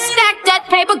yourself. Stack that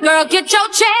paper, girl. girl, get your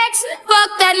checks. Fuck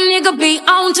that nigga, be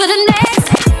on to the next.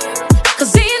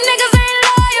 Cause these niggas ain't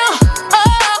loyal.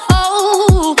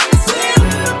 Oh.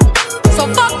 So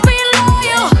fuck being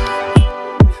loyal.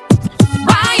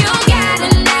 Why you got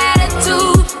an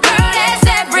attitude? Girl, that's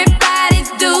everybody's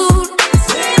dude.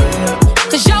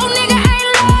 Cause your nigga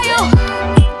ain't loyal.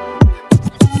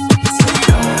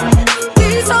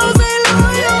 These hoes ain't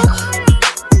loyal.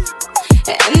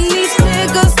 And these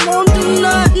niggas won't do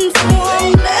nothing for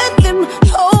them. Let them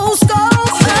hoes go.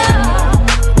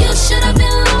 You should have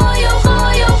been loyal.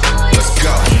 Let's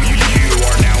go. You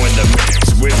are now in the mix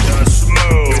with the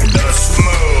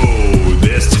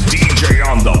smoothest DJ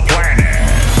on the planet,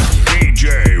 DJ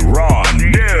Ron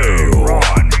New.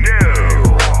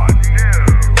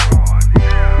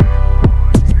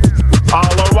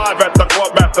 I'll arrive at the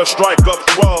club at the strike of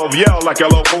 12. Yell like a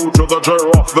local to the jar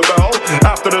off the bell.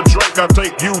 After the drink, I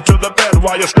take you to the bed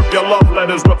while you strip your love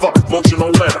letters with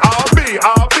emotional lead. I'll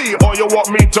be, or you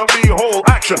want me to be whole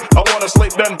action. I wanna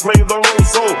sleep, then play the role.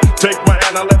 So take my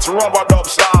hand and let's rub a dub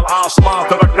style. I'll smile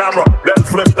to the camera, then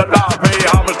flip the dial. Pay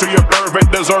homage to your curve, it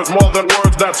deserves more than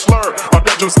words that slur.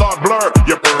 Attention start blur,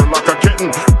 you purr like a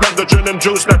kitten. Grab the gin and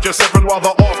juice that you're sipping while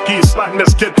the off-key slapping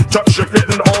this kid. Touch your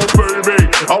kitten, oh baby,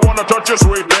 I wanna touch your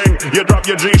sweet thing. You drop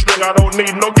your G-string, I don't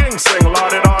need no ging sing.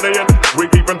 Lottie, and we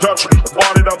keep in touch.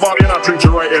 Party the party, and I treat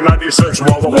you right in 96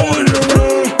 while we're partying.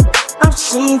 I've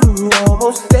seen you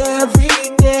almost every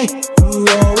day. You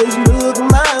always look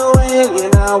my way,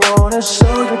 and I wanna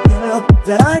show you, girl,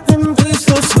 that I can be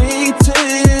so sweet to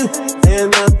you. There's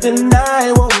nothing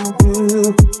I won't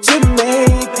do to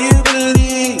make you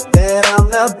believe that I'm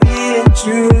not being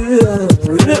true.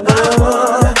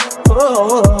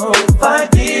 If I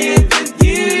give it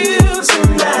you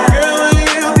tonight, girl,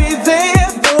 you'll be there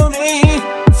for me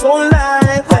for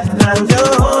life. And I know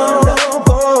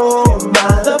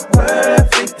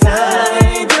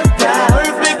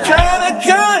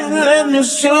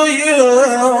show you.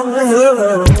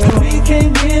 We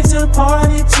came here to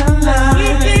party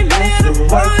tonight. After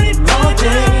working all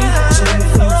day, so if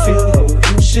you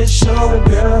feel you should show it,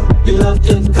 girl. You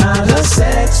looking kinda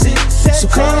sexy. So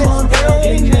come on, girl,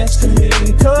 get next to me.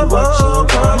 Come on,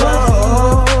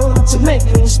 to make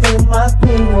me spend my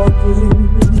thing on you.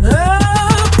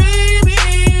 Oh, baby,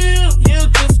 you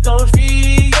just don't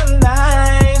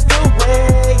realize the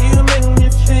way you make me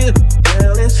feel.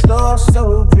 Girl, it's all so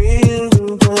real.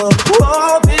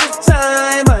 All this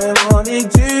time I wanted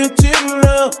you to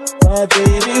know, my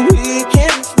baby, we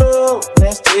can flow.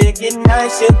 Let's take it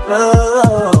nice and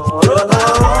slow.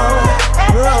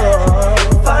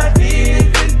 If I be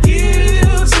with you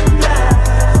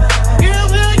tonight, girl,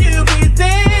 will you be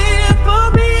there for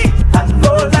me? I'm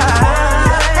for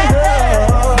life.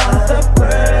 The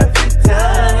perfect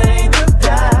time to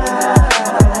die.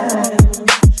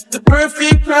 The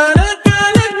perfect kind of girl,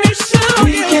 let me show you.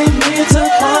 We came here to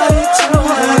party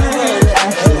tonight.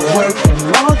 After working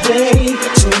all day,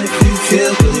 so if you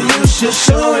feel good, you should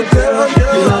show it, girl.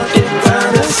 You're looking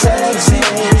kinda sexy.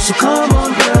 So come on,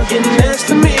 girl, get next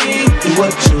to me. Do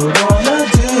what you wanna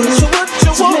do. So what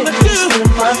you wanna do? Spend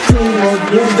my cream or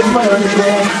give the money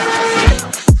back.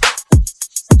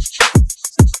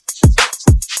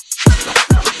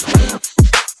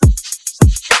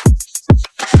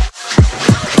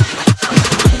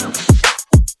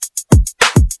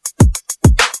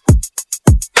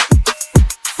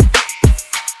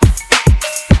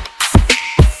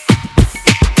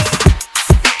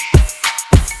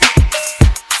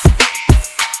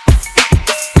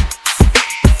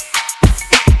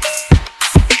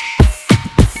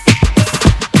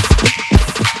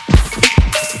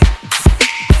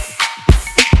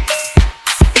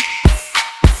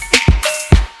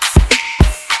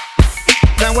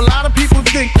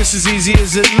 This is easy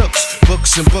as it looks.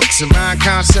 Books and mind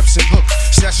concepts and hooks.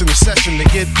 Session to session to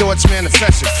get thoughts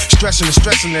manifesting. Stressing and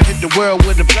stressing to hit the world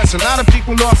with a blessing. A lot of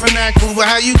people often act cool, but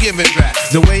how you giving back?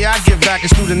 The way I give back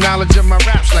is through the knowledge of my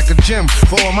raps, like a gym.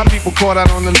 For all my people caught out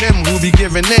on the limb, who be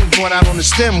giving in, caught out on the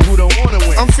stem, who don't wanna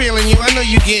win. I'm feeling you, I know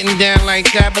you getting down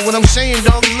like that, but what I'm saying,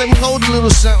 dog, is let me hold a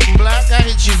little something black. I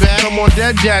hit you back. Come on,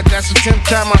 dead dad, that's the 10th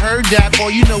time I heard that.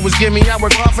 All you know is give me, I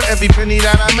work hard for every penny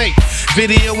that I make.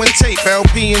 Video and tape,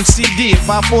 LP and CD. If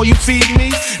I fall, you feed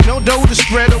me. No dough to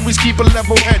spread, always keep a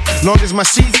level head. Long as my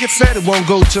seeds get fed, it won't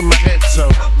go to my head. So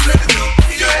let it go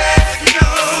to your head,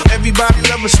 no. Everybody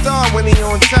love a star when he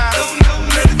on top.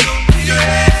 Let it go to your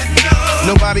head,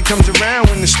 no. Nobody comes around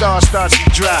when the star starts to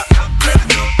drop. Let it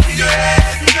go to your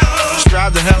head, no.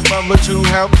 Strive to help others who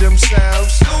help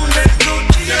themselves. Let it go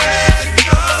to your head,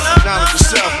 no. knowledge of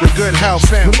self with good health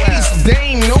and wealth.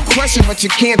 Dame, no question, but you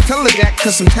can't tell her that,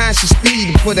 cause sometimes she speed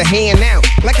and put her hand out.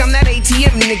 Like I'm that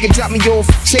ATM nigga, drop me off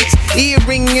chase.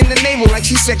 Earring in the navel like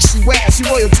she sexual. She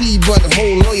royalty, but the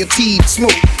whole loyalty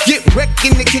smoke. Get wrecked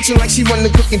in the kitchen like she run the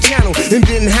cooking channel, and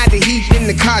then hide the heat in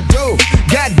the car door.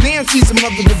 Goddamn, she's a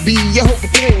mother to be. Your hope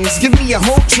of things, give me a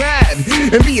whole tribe,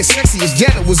 and be as sexy as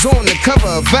Janet was on the cover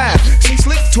of Vibe. She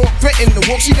slick talk, threaten to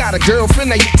walk. She got a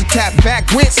girlfriend I used to tap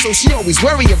back with, so she always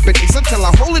worry a bit. Until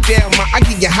I hold it down, I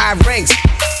give you high ranks.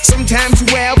 Sometimes you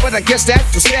well, but I guess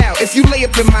that's your style. If you lay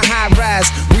up in my high rise,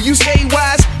 will you stay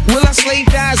wise? Will I slay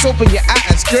thighs? Open your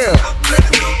eyes, girl.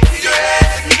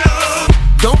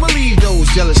 Don't believe those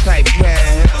jealous type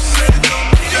crabs.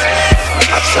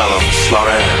 I tell them, slow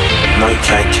down. No, you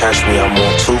can't catch me. I'm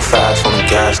on too fast on the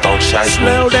gas. Don't chase me.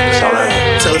 Slow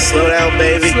down. Tell her slow down,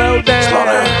 baby. Slow down.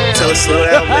 Tell her slow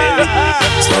down, baby.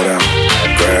 Slow down.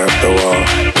 Grab the wall.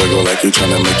 Wiggle like you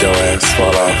tryna make your ass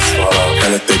fall off.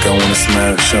 Hella think I wanna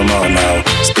smash them all now.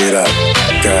 Speed up.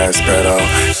 Gas pedal.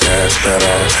 Gas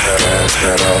pedal. Gas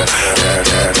pedal.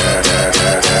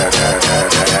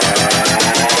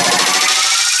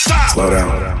 Slow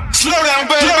down. Slow down,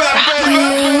 baby.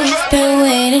 You've been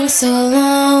waiting so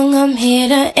long, I'm here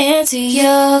to answer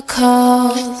your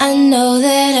call. I know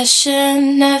that I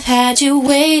shouldn't have had you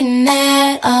waiting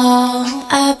at all.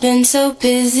 I've been so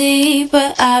busy,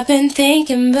 but I've been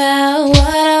thinking about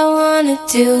what I wanna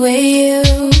do with you.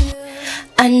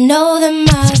 I know them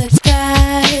other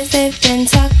guys, they've been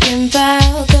talking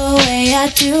about the way I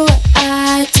do what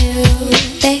I do.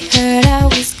 They heard I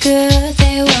was good,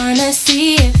 they wanna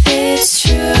see if it's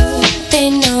true. They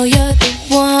know you're the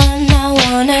one I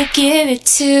wanna give it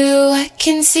to. I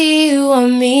can see you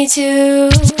want me too.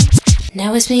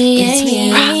 Now it's me and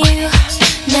you.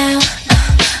 Now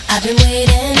I've been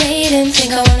waiting,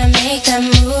 think I wanna make that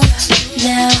move.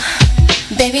 Now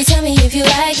baby, tell me if you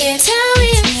like it. Tell me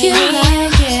if you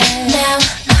like it. Now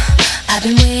I've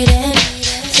been waiting,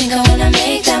 think I wanna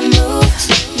make that move.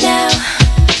 Now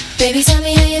baby, tell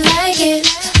me how you like it.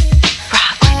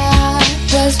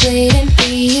 I was waiting for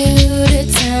you to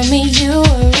tell me you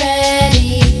were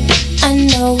ready. I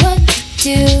know what to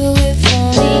do if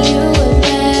only you would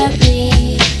let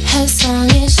me. As long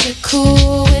as you're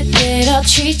cool with it, I'll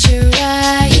treat you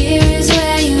right. Here is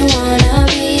where you wanna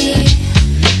be.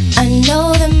 I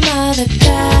know them other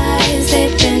guys,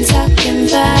 they've been talking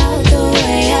about the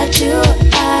way I do what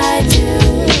I do.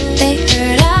 They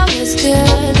heard I was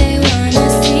good, they wanna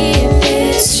see if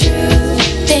it's true.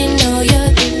 They know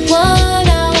you're the one I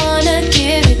wanna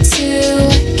give it to.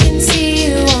 I can see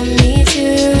you want me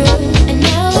too. And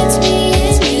now it's me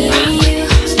and you.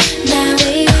 Now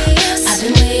baby, I've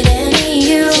been waiting for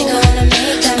you. Think I wanna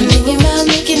make that move. I'm thinking about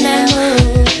making that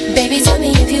move. Baby, tell me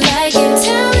if you like it.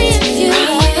 Tell me if you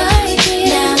like it.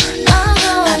 Now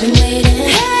I've been waiting.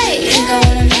 Think I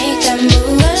wanna make that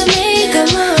move. Wanna make a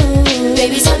move.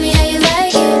 Baby, tell me how you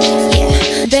like it.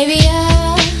 Yeah, baby, I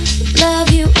love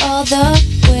you all the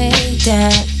way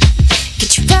down.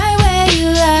 Get you right where you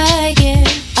like it.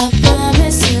 I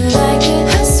promise you like it.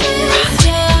 I swear,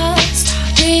 just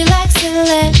relax and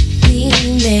let me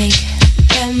make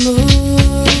that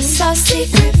move. It's our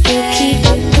secret, we'll keep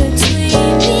it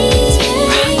between me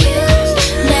and you.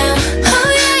 Now, I'm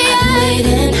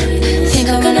waiting. Think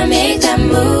I'm gonna make that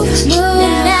move.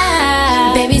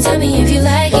 Now, baby, tell me if you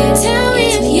like it. Tell me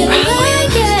if you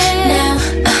like it. Now,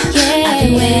 I've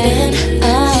been waiting.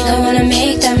 Think I wanna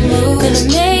make that move. Gonna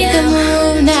make a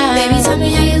move now. Baby, tell me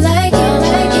how you like it.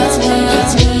 It's me,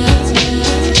 it's me, it's me.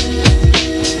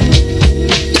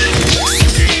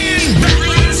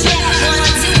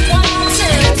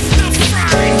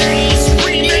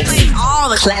 All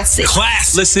the classics.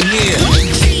 Class, listen here.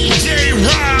 DJ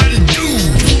Ron Dude.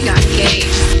 He got game.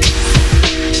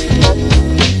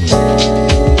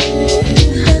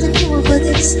 There's a cure for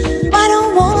this. I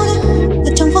don't want it,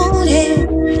 but don't want it.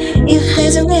 If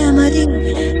there's a remedy,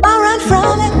 I'll run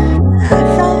from it, hide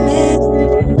from it.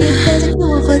 If there's a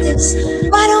cure for this,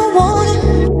 I don't want it,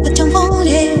 but don't want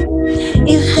it.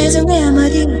 If there's a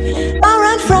remedy, I'll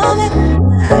run from it,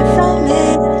 hide from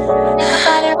it. Think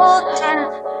about it all the time.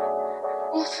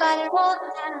 Think about it all the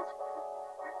time.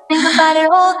 Think about it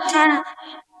all the time.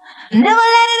 Never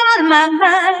let it out of my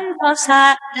mind, 'cause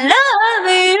I love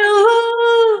you.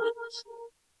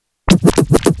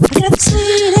 Get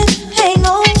sweet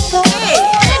hangover.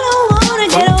 I don't wanna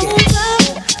get over.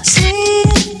 Sweet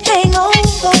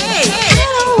hangover. I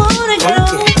don't wanna get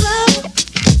over.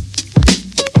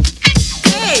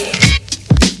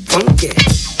 Funky.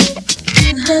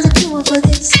 There's a cure for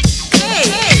this.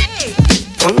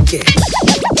 Funky.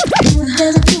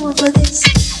 There's a cure for this.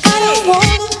 I don't want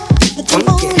it, but don't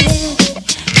want it.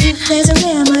 there's a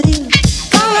remedy,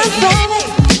 don't run from it,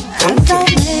 run from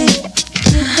it.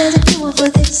 If there's a cure for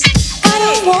this, I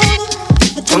don't want it,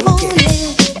 but you want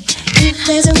it. If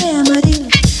there's a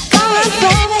remedy, don't run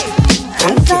from it,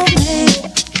 run from it.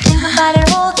 Think about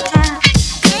it all the time,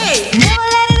 never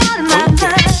let it out of my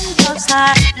mind, 'cause I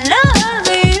love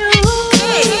you.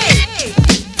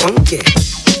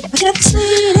 But if it's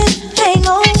sweet and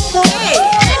hangover,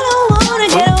 I don't wanna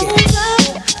get over.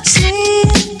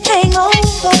 Sweet and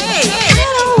hangover, I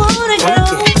don't wanna get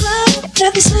over.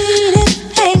 If it's sweet and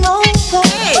hangover,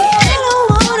 I don't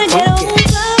wanna get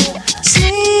over.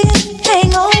 Sweet and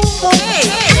hangover,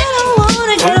 I don't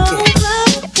wanna get over.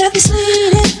 If it's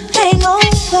sweet and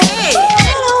hangover, I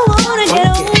don't wanna get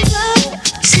over.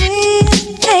 Sweet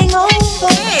and hangover,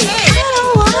 I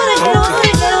don't wanna get over.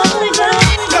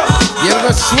 Yeah, we're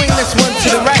gonna swing this one to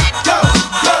the right.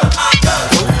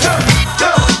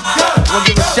 We'll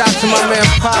give a shout to my man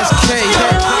Paz K.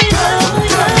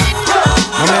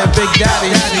 My man Big Daddy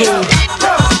in school.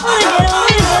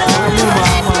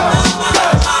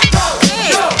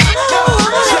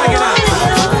 Check it out.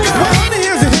 Well,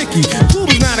 here's a hickey. Pooh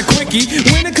is not a quickie.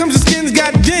 When it comes to skins,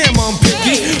 goddamn, I'm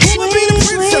picky. Who would be the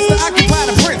princess to occupy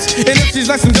the prince? And if she's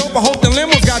less than dope, I hope the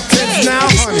limo's got tits now,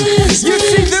 honey. You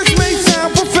see, this may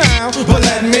sound profound, but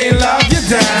let me love you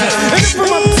down. And if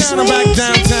I'm uptown, I'm back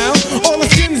downtown. All the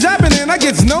skins I've been in, I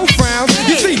get no frowns.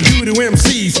 You see, doo-doo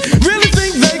MCs really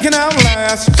think they can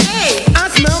outlast. I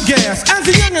smell gas. As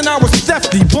a youngin', I was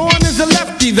hefty. Born as a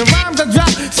lefty. The rhymes I drop,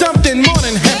 something more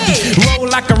than hefty. Roll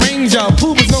like a ranger.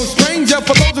 Pooh was no stranger.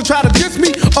 For those who try to diss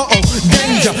me,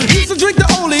 danger. Used to drink the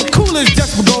Oli, cool as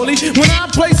just for goalie. When I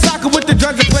play soccer with the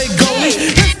drugs, I play goalie.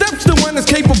 His steps the one that's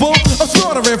capable of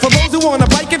slaughtering. For those who wanna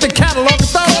bike, get the catalog and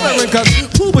start ordering. Cause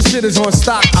Pooh shit is on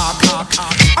stock.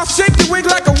 I shape the wig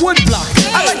like a wood block.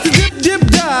 I like to dip,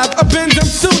 dive. A Benz I'm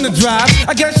soon to drive.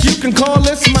 I guess you can call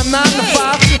this my 9 to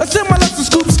 5. I similar to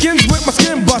scoop skins with my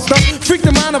skin buster. Freak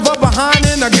the mind of a behind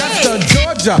in Augusta,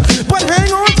 Georgia. But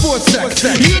hang on for a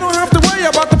sec. You don't have to worry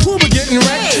about the Pooh getting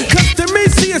wrecked. Cause to me,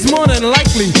 see, it's more than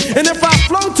likely. And if I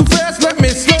flow too fast, let me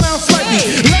slow down slightly.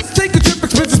 Let's take a trip,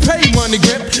 expenses pay money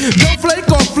grip. Don't flake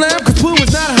or flam, cause Pooh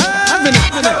is not having it.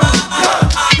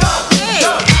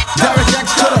 Derek X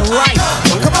to the right.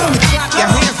 Come on and clap your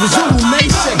hands for Zulu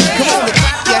Nation. Come on and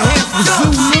clap your hands for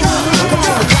Zulu. Come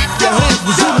on and clap your hands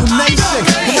for Zulu Nation.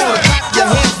 Come on and clap your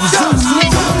hands for Zulu.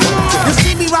 You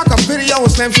see me rock a video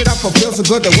and slam shit up for feel so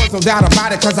good, there was no doubt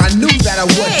about it, cause I knew that I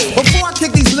would. Before I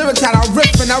kick these lyrics out, I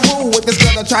riff and I rule with this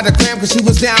girl that tried to cram cause she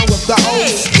was down with the old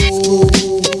school.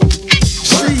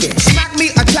 She smacked me,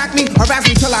 attacked me, harassed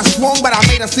me till I swung, but I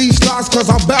made her see stars cause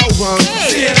I'm bell rung.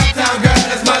 See an uptown girl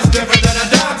is much different than a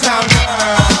downtown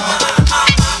girl.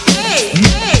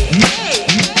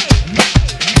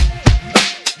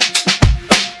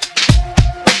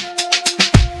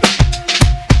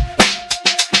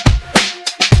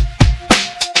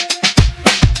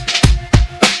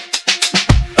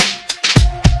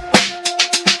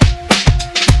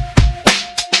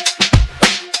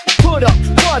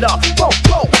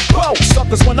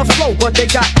 Suckers wanna flow, but they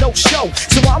got no show.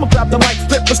 So I'ma grab the mic,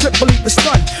 flip a slip, believe the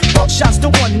stun. Both shots to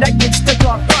one, that gets the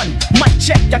gun run. Mic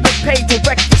check, I get paid to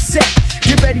wreck the set.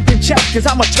 Get ready to check, cause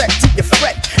I'm a threat to your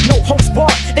fret. No host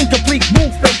bar, incomplete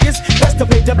move fakers. Best to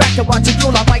pay the back and watch it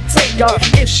roll, I might take her.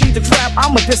 If she the trap,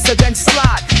 I'm a dissident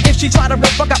slide. If she try to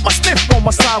rip, I got my stiff on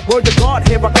my side. Word to God,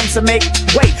 here I come to make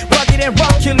way. Rugged and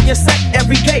rock, killing your set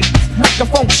every day.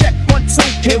 Microphone check, 1, 2,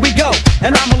 here we go.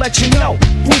 And I'ma let you know,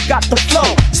 we got the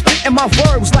flow. Spitting my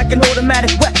words like an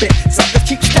automatic weapon. Suckers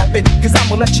keep stepping, cause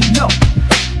I'ma let you know.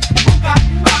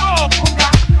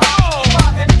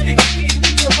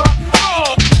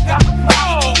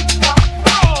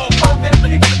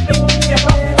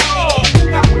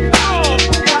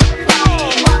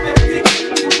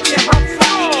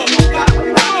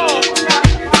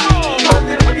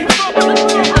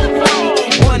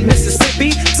 One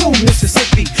Mississippi, 2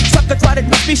 Mississippi. Sucker try to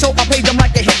diss me, so I paid them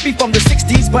like a hippie from the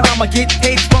 60s, but I'ma get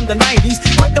paid from the 90s.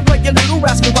 Like the way your little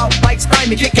rascal out like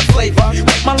slimy, kick your flavor.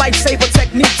 With my lifesaver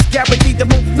techniques, guaranteed to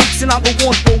move weeks, and I'll go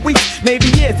on for weeks, maybe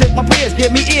years. If my peers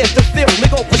give me ears to fill, they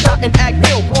go for shot and act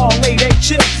ill. All lay they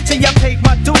chill till I paid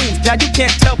my dues. Now you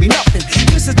can't tell me nothing.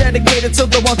 This is dedicated to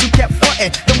the ones who kept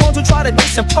frontin', the ones who try to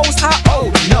disimpose how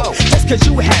old. No, just cause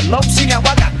you had low, see now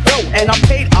I got dough, and I'm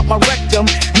paid out my rectum,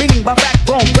 meaning my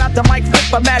backbone. Grab the mic,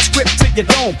 flip a mad script to your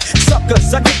dome.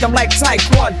 Suckers, I kick them like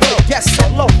Taekwondo. Yes,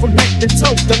 hello from head to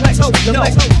toe. The next, no.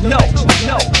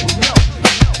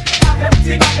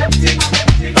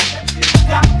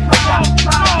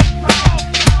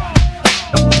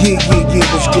 Yeah,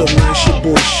 what's good, man? Shit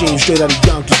boy Shane, straight out of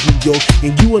Yonkers, New York,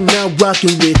 and you are now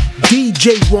rocking with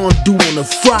DJ Rondu on a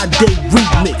Friday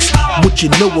remix. What you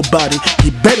know about it,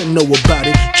 you better know about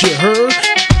it. You heard?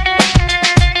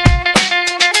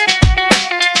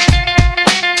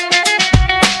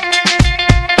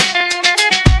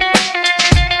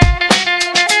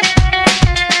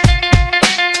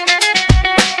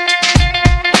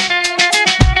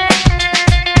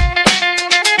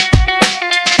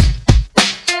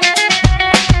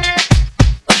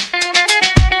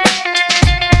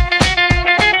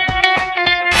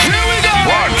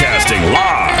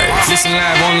 Listen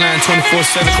live online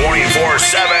 24/7.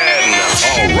 24/7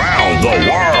 around the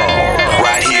world.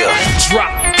 Right here.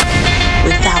 Drop.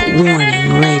 Without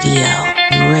warning, radio.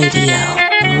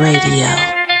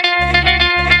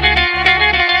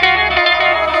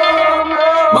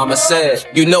 Mama said,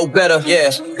 you know better, yeah,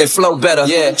 they flow better,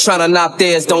 yeah. Tryna knock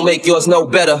theirs, don't make yours no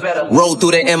better. Roll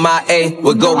through the MIA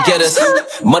with go-getters.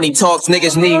 Money talks,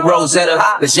 niggas need Rosetta.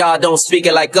 Cause y'all don't speak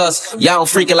it like us, y'all don't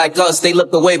freak it like us. They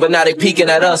looked away, but now they peeking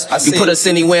at us. You put us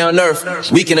anywhere on earth,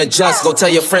 we can adjust. Go tell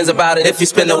your friends about it if you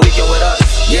spend the weekend with us.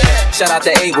 Yeah, shout out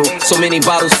to Abel. So many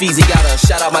bottles, Feezy got a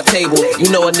shout out my table. You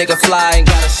know a nigga fly and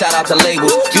got a shout out the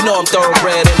label. You know I'm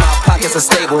thoroughbred and my pockets are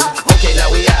stable. Okay, now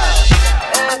we out.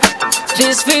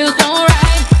 This feels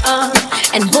alright,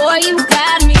 and boy, you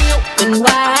got me open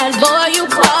wide. Boy, you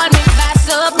caught me by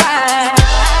surprise.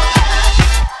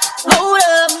 Hold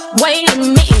up, wait a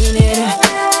minute.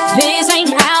 This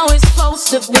ain't how it's supposed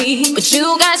to be, but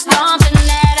you got something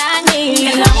that I need.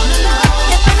 And I wanna know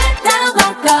if I let down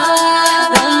my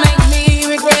guard. Don't make me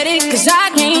regret it, cause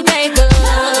I can't take it.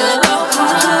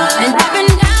 And I've been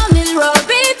down this road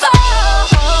before,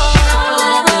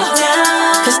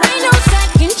 cause ain't no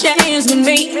second chance with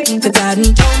me. Cause I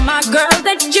done told my girl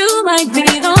that you might be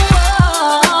the one.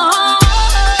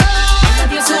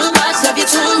 Love you too much, love you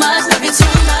too much, love you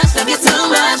too much, love you too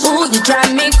much. Ooh, you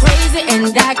drive me crazy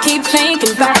and I keep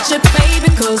thinking about you, baby,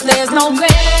 cause there's no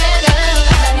better.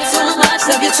 Love you too much,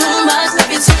 love you too much, love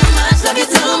you too much, love you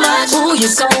too much. Ooh, you're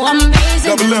so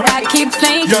amazing and I keep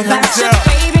thinking about you,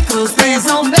 baby, cause there's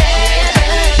no better.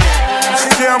 She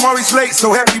say I'm always late,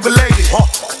 so happy belated.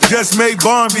 Just made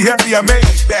Bond, be happy I made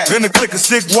it. In the click of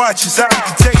sick watches, how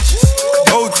contagious.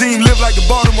 Whole team live like the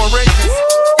Baltimore Ravens.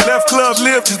 Left club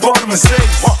live, just bought a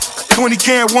Mercedes. 20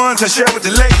 can ones I share with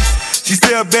the ladies. She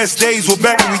still best days, we're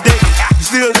back when we dated. We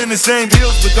still in the same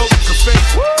deals, but those are fake.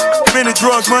 Spending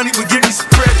drugs, money, but give me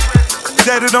some credit.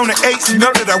 Set it on the 8, she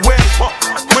know that I wear it.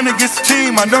 When it gets the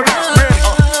team, I know that it's ready.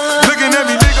 Looking at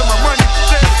me, nigga, my money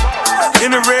steady.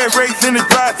 In the red race, in the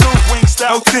drive-thru, wing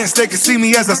style. No tense, they can see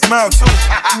me as I smile too.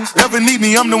 Never need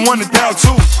me, I'm the one to dial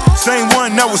too. Same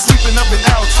one that was sleeping up and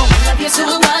out too. Love you too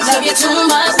much, love you too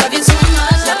much, love you too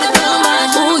much, love you too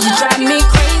much. Ooh, you drive me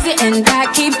crazy and I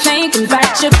keep thinking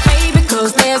about you, baby,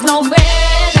 cause there's no better.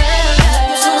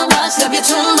 Love you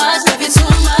too much, love you too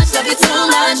much, love you too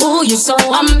much. Ooh, you're so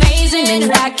amazing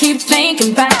and I keep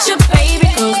thinking about you, baby,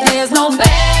 cause there's no better.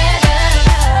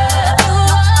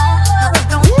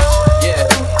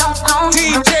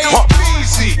 DJ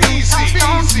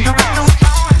Easy. The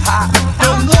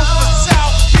North and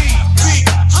South beat.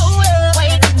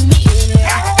 Wait a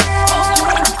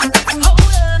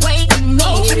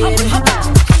minute,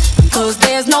 cause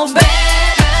there's no better.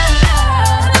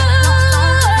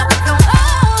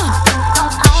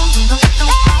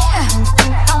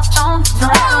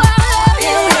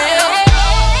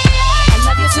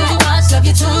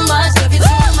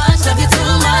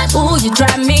 Ooh, you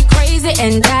drive me crazy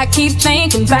and I keep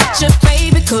thinking about you,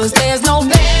 baby, cause there's no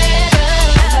better.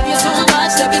 Love you too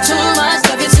much, love you too much,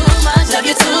 love you too much, love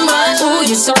you too much. Ooh,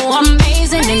 you're so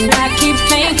amazing and I keep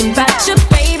thinking about you,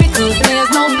 baby, cause there's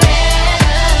no better.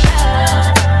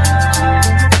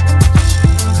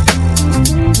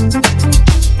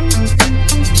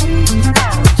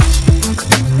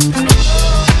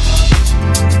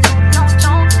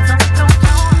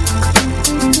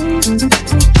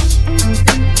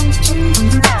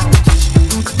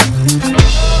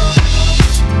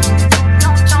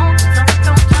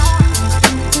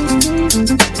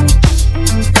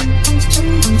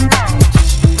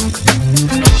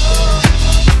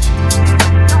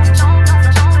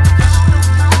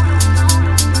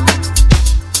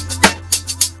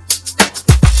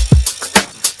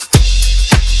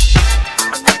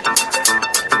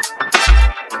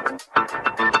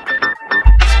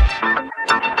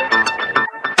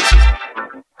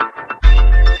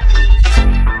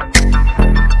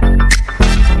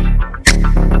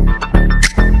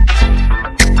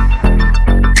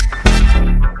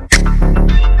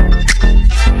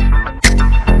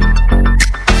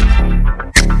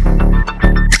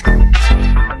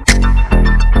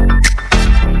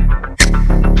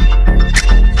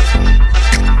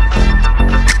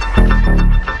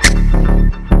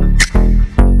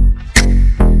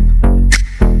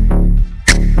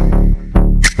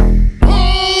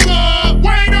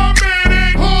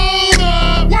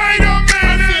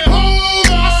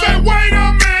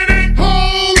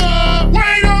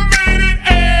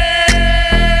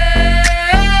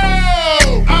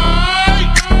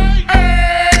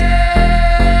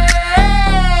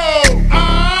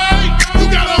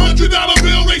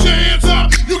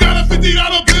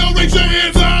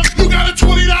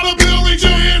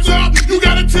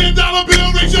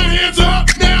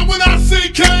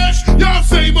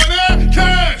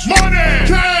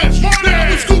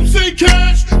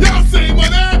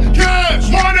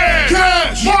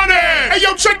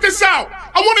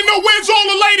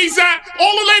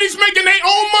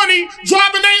 money,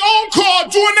 driving their own car,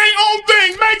 doing their own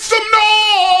thing. Make some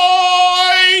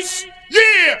noise.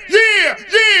 Yeah, yeah,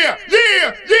 yeah,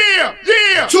 yeah, yeah,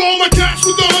 yeah. To all my cats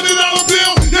with the $100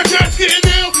 bill, your cats getting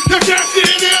ill, your cats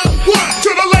getting ill. What? To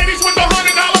the ladies with the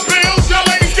 $100 bills, your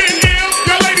ladies getting ill,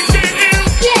 your ladies getting ill.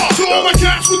 What? To all my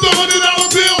cats with the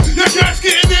 $100 bill, your cats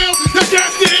getting ill, your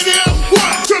cats getting ill.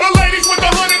 What? To the ladies with the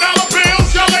 $100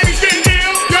 bills, your ladies getting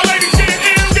ill, your ladies getting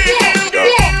ill.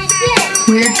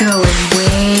 We're going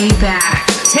way back.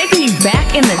 Taking you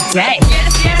back in the day.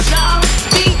 Yes, yes, y'all.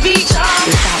 Beat, y'all.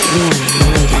 Without warning,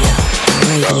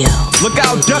 radio. Look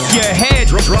out, duck your head.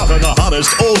 Dropping the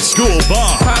hottest old school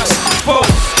bombs.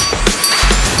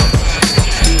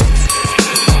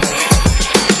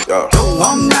 No,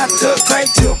 I'm not the type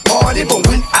to party, but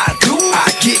when I do, I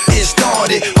get it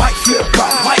started. Might flip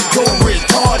out, might go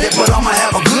retarded, but I'ma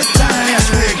have a good time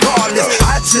regardless.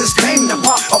 I just came to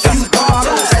pop a few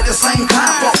bottles at the same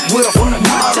time, fuck with a few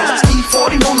models.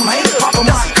 E40 on them haters, pop on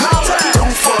my collar.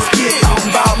 Don't forget, I'm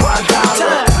about my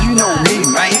dollar. You know me,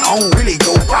 man, I don't really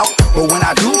go out, but when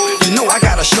I do, you know I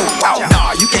gotta show out.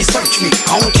 Nah, you can't search me,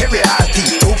 I don't carry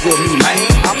ID over me, man.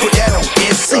 I put that on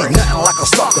NC, nothing like a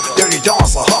sucker, dirty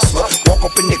dance, a hustler. Walk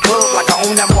up in the club like I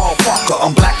own that motherfucker.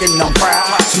 I'm black and I'm proud,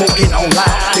 smoking on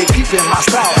loud. They peeping my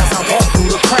style as I walk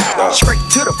through the crowd. Straight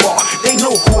to the bar, they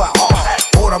know who I are.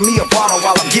 Order me a bottle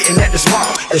while I'm getting at this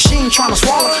model. If she ain't tryna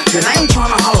swallow, then I ain't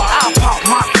tryna holler. I'll pop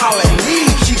my collar and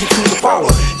leave, she can choose the follow.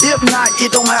 If not,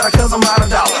 it don't matter cause I'm out $1.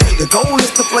 The goal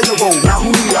is to play the role, now who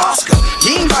need an Oscar?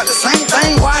 You ain't about the same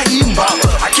thing, why even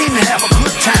bother? I came to have a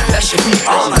good time, that should be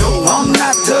honor. No, I'm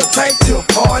not the type to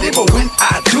party, but when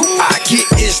I do, I get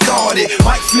it started.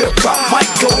 Might flip out, might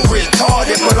go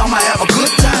retarded, but I'ma have a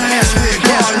good time,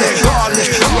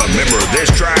 regardless. Remember this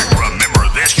track,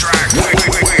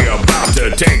 we about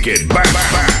to take it back.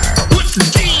 With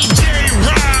DJ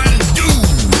Ron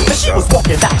Dude. And she was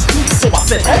walking down the street, so I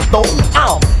said, hello,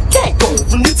 can't go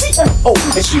from the TMO.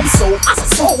 And she was so, I said,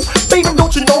 so, baby,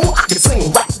 don't you know I can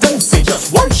sing rap, dance in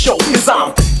just one show. Cause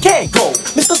I can't go,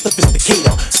 Mr.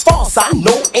 Sophisticator. As far as I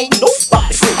know, ain't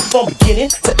nobody great. From beginning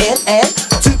to end and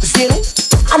to beginning,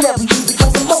 I never used it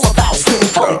cause I know about winning.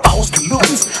 If I was to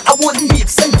lose, I wouldn't be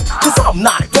excited. Cause I'm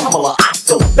not a gambler, I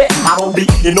still bet I don't be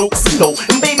in no casino.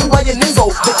 And baby, while you're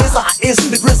Nizzo, the is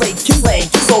the grizzly kill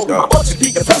ain't so. A bunch of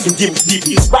people doesn't give me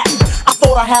devious rap. I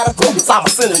thought I had a clue, cause I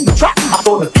was sending the track. I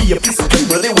thought it'd be a piece of cake,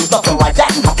 but it was nothing like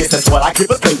that. I guess that's what I keep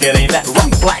a thinking, ain't that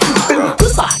right, black?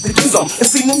 Cause I could use them and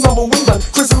see the number one.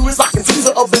 Chris is I can tease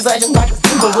her of his ass like a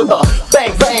fever with a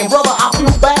bang bang, brother. I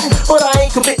feel bad, but I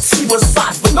ain't commit. She was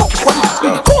size, but no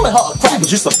crap. Calling her a crab was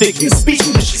just a figure of speech.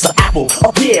 She's an apple,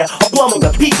 a pear, a plum, and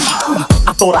a peach.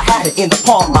 I thought I had it in the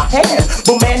palm of my hand,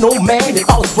 but man, oh man, if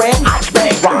I was grand, I'd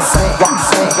bang, rock, sing, rock,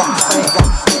 sing, rock, sing,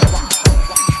 rock, sing.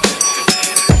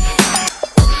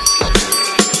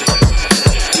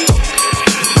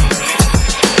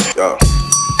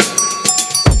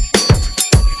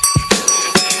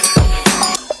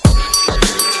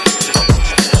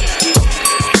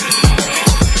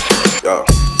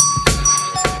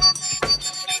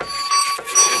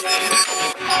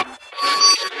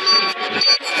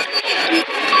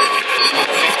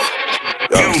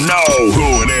 You know who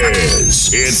it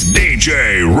is. It's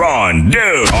DJ Ron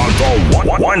Dude on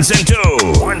the ones and twos.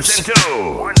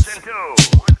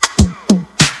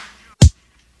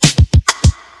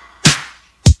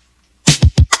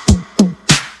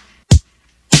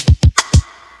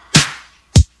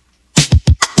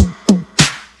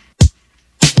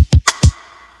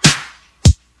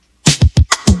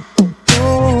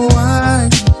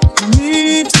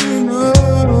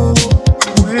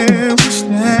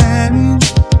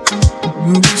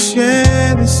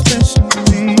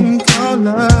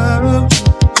 Love,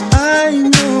 I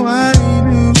know I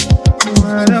do.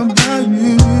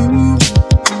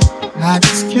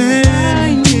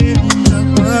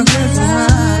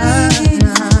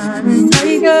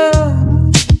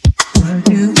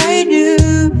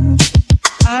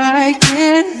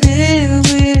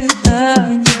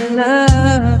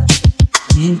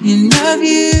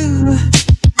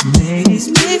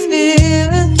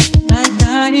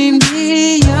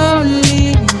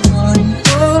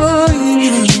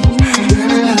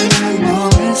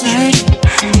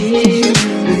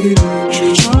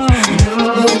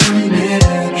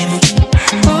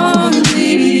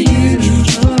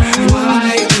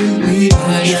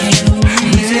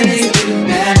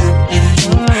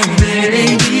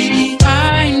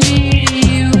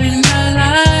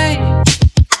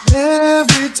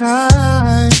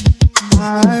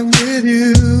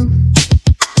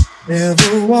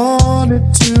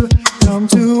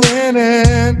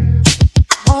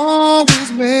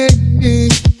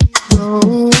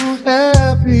 so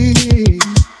happy.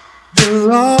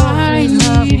 You'll always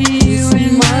have a peace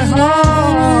in my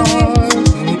heart.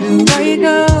 Where do I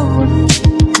go?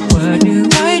 What do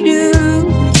I do?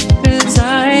 'Cause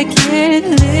I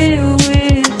can't live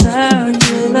without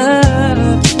your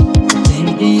love.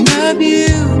 Thinking of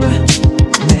you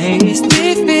makes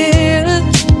me feel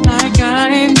like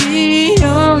I'm the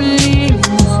only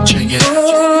one. Check it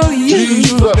out.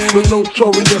 Please up with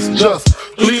notorious just.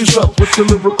 Please up with your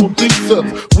lyrical thesis.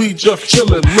 We just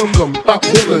chillin', look 'em, pop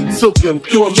villain, silkin',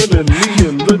 pure linen, me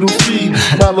and Little C,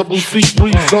 Malibu sea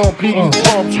breeze, Don P's,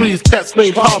 palm trees, cats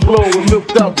named Pablo, and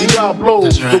milked out Diablo,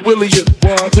 the williest,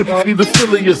 typically the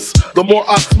silliest. The more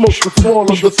I smoke, the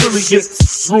smaller the silly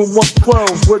gets. Room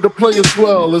 112, where the players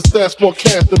dwell, and stash more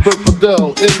cash than Bert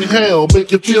Fidel. Inhale,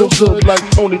 make it feel good like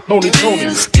Tony.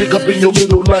 Pick up in your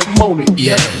middle like Moni.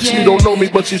 Yeah. She don't know me,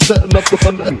 but she's setting up the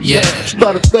fun. Yeah.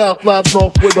 Started style, flies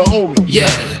off with a homie. Yeah.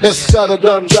 Escada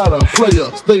Dandada, player,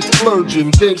 stay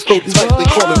splurging. Game so tight, they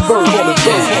call it bird.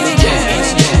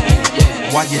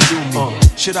 Why you do me?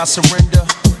 Should I surrender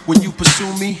when you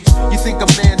pursue me? You think a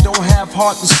man don't have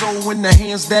heart and soul in the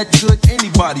hands that good?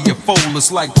 Anybody a fool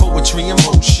is like poetry in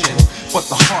motion, but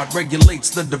the heart regulates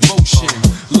the devotion.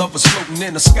 Love is floating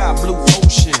in a sky blue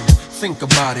ocean. Think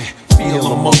about it,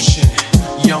 feel emotion.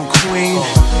 Young queen,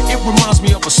 it reminds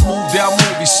me of a smoothed out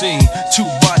movie scene. Two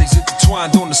bodies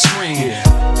intertwined on the screen.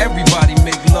 Everybody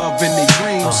make love in their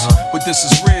dreams, but this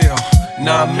is real.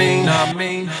 Nah, I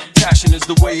mean, passion is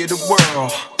the way of the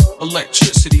world.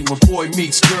 Electricity when boy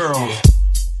meets girl,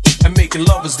 and making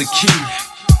love is the key.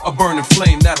 A burning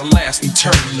flame that'll last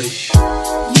eternally.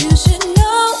 You should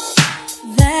know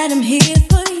that I'm here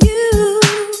for you.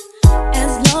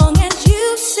 As long as you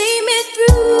see me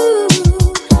through,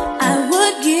 I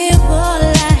would give all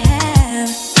I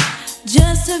have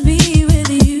just to be with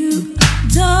you.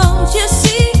 Don't you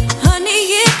see, honey,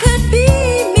 it could be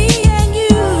me and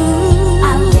you.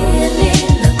 I really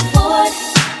look forward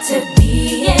to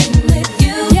being with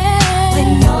you. Yeah. When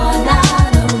you're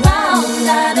not around,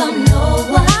 I don't know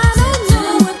what to do.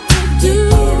 You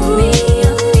give me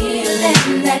a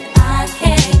feeling that I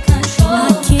can't control.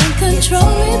 I can't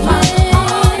control it. My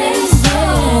heart and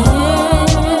soul.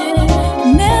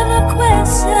 Never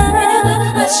question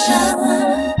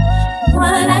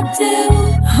what I do.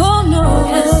 Oh no,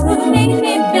 'cause you need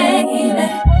me, baby,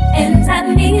 and I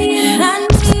need you.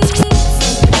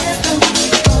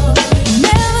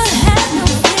 Never had no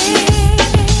fear.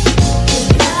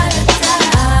 Without a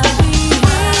doubt, I'll be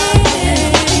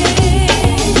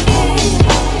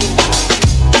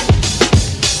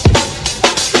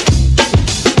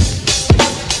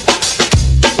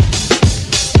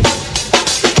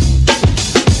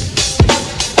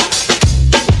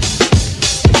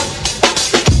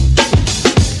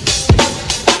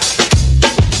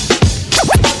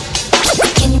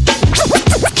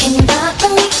Can you rock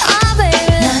with me? Oh,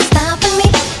 baby, not stopping me.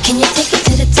 Can you take it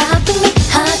to the top of me?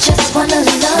 I just wanna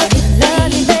love you,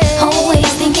 baby. Always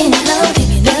thinking love you,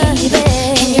 baby.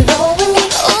 Can you roll with me?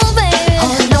 Oh, baby,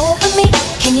 all over me.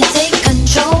 Can you take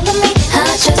control of me? I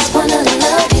just wanna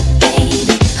love you,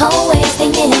 baby. Always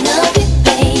thinking of you,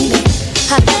 baby.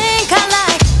 I think I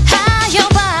like how your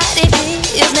body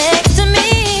feels next to me.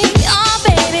 Oh,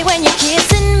 baby, when you're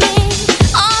kissing me.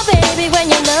 Oh, baby, when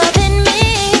you're loving me.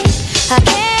 I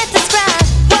can't describe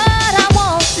what I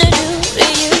want to do to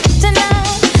you tonight.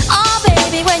 Oh,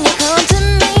 baby, when you come to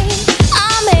me,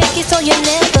 I'll make it so you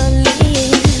never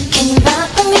leave. Can you rock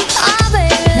with me? Oh,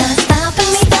 baby, not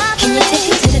stopping me. Can you take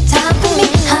it to the top of me?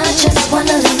 I just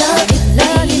wanna love you,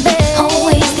 baby.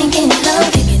 Always thinking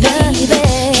of you, baby.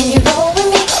 Can you roll with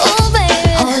me? Oh,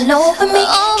 baby, all over me.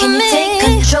 Can you take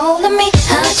control of me?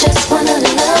 I just wanna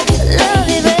love you,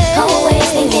 baby. Always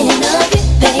thinking of you,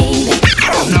 baby.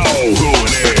 Know who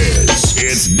it is?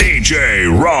 It's DJ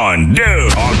Ron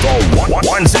Dude on the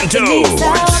ones and twos.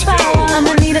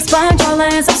 I'ma need a spine controller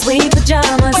and some sweet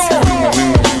pajamas.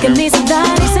 Give me some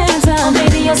Donnie Simpson.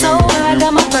 Baby, you're so where I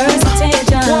got my first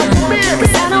attention.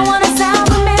 'Cause I don't wanna sound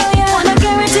familiar. I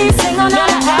guarantee single, not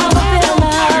an album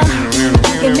filler.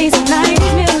 Give me some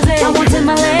 90s music. I want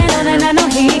Timberland on and I know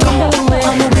he can do it.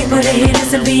 I'm a big for the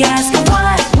hitters and be asking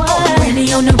what?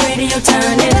 Radio on the radio,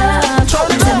 turn it up.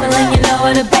 Timberland, you know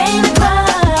what to bang the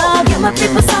club. Give my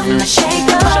people something to shake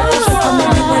up. I'm a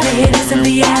big for the hitters and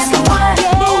be asking what?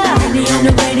 Radio on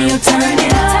the radio, turn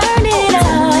it up.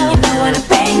 Timberland, you know what to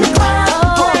bang the club.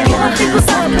 Give my people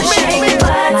something to shake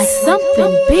up. Like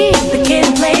something big. The kid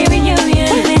and play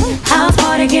reunion. House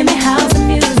party, give me house and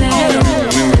music.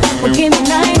 Well, give me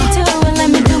 92 and let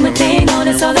me do my thing. Oh,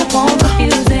 that's all that won't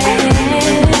confuse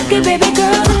it. Good baby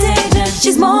girl attention.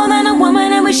 She's more than a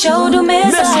woman and we sure do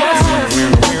miss her.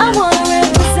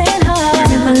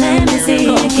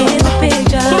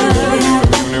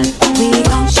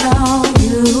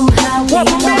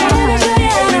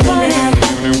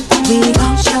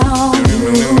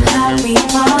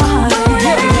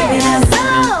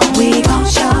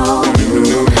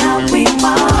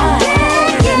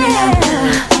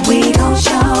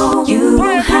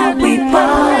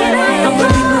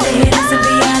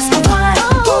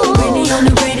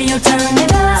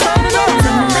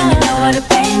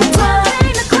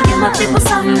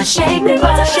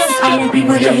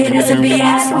 for the hitters and be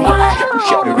asking why.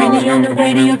 Bring it on the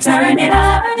radio, turn it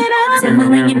up. Tell me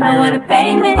when you know what a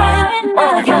bang with.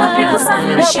 Give my people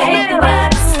something to shake it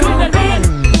up.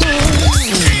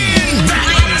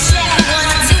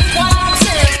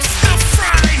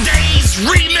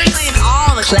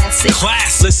 Classic.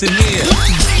 Class, listen here.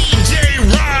 DJ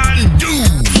Ron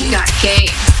Dude. He got game.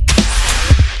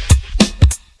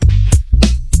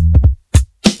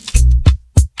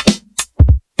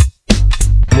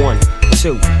 One,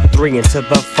 2, 3 into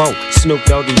the 4. Snoop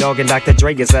Doggy Dogg and Dr.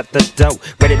 Dre is at the door,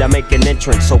 ready to make an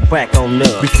entrance, so back on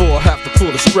up. Before I have to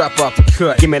pull the strap out the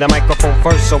cut, give me the microphone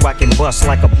first so I can bust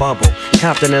like a bubble.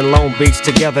 Compton and Long Beach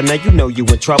together, now you know you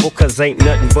in trouble, cause ain't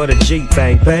nothing but a G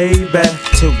thing, baby.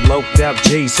 2 loped up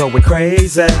G's, so we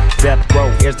crazy. Death Row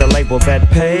is the label that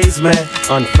pays me.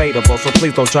 Unfadable, so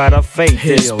please don't try to fade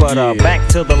this. Hell But yeah. back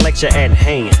to the lecture at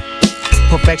hand.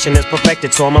 Perfection is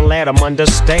perfected, so I'ma let them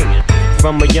understand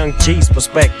from a young G's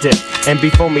perspective. And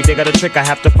before me dig out a trick, I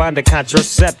have to find a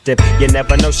contraceptive. You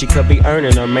never know, she could be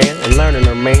earning her man and learning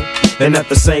her man, and at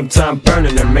the same time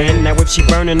burning her man. Now if she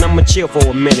burning, I'ma chill for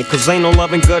a minute, cause ain't no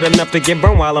loving good enough to get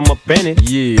burned while I'm up in it.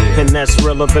 Yeah. And that's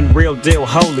realer than real deal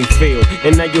Holyfield.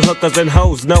 And now you hookers and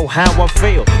hoes know how I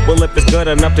feel. Well, if it's good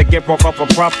enough to get broke off a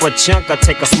proper chunk, I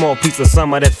take a small piece of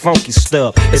some of that funky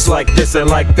stuff. It's like this and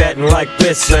like that and like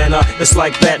this, and it's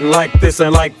like that and like this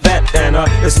and like that, and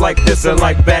it's like this and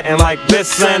like that and like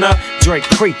this, and Drake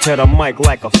creep to the mic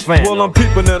like a fan. Well, I'm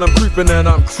peeping and I'm creeping and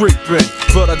I'm creeping,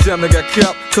 but I damn near got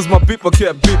kept, cause my beeper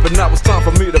kept beeping. Now it's time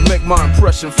for me to make my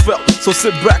impression felt. So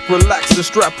sit back, relax, and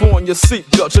strap on your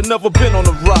seatbelt. You've never been on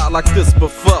a ride like this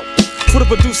before, with a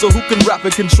producer who can rap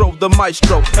and control the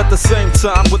maestro. At the same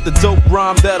time, with the dope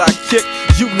rhyme that I kick,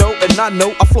 you know and I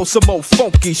know I flow some old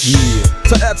funky shit.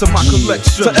 To add to my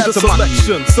collection, to add to my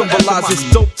collection,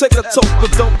 symbolizes dope. Take a toke,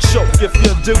 but don't choke. If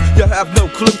you do, you have no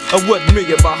clue of what me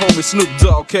and my homie Snoop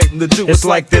Dogg came to do. It's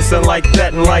like this and like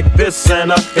that and like this,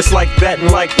 and it's like that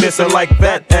and like this and like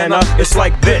that, and it's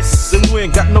like this. And we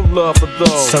ain't got no love for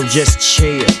those. So just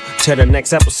chill till the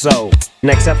next episode.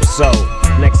 Next episode.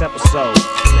 Next episode.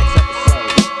 Next episode.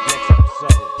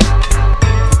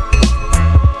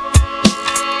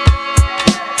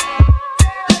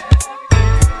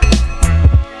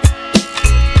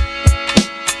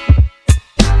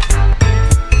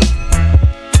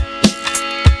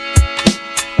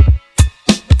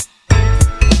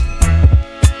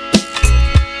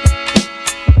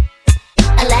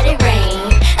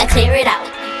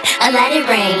 Let it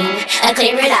rain, I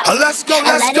clear it out. Let's go,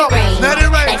 let's go. Let it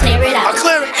rain. I clear it out. I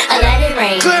clear it. I let it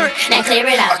rain. Clear it. Now clear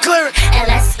it out. I clear it. And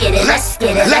let's get it, let's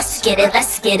get it, let's get it,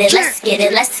 let's get it, let's get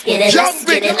it, let's get it, let's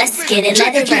get it, let's get it.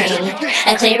 Let it rain.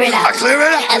 I clear it out. I clear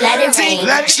it out. I let it rain.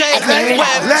 Let it I clear it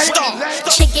out.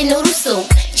 Chicken noodle soup,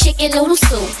 chicken noodle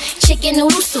soup, chicken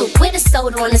noodle soup with a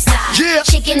soda on the side. Yeah.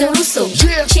 Chicken noodle soup,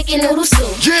 chicken noodle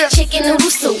soup, chicken noodle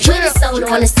soup with a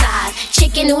soda on the side.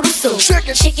 Chicken noodle soup,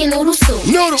 chicken noodle soup,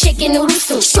 chicken noodle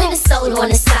soup with a soda on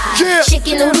the side.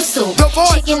 Chicken noodle soup,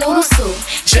 chicken noodle soup,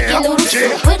 chicken noodle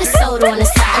soup with a soda on the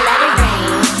side. I let it rain,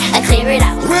 I clear it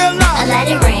out. I let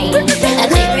it rain, I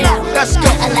clear it out. Let's go.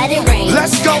 I let it rain.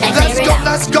 Let's go. Let's go.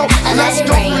 Let's go. Let's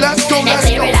go. Let's go. Let's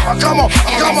go. Come on.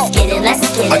 Come on. Let's get it. Let's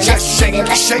get it. Let's get it.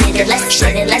 Let's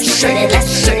get it. Let's get it.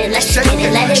 Let's get it. Let's get it. Let's get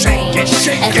it. Let it rain.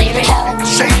 I clear it out.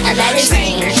 I let it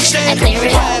rain. I clear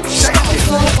it out.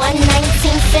 On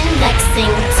 119th and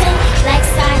Lexington, black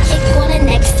sidekick on the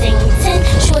next thing.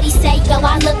 Shorty say, yo,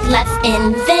 I look left,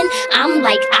 and then I'm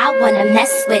like, I wanna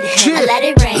mess with him. I let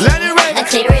it rain. Let it rain. I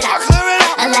clear it out.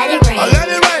 I let it rain. I let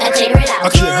it rain. I clear it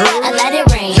out. I let it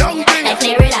rain. I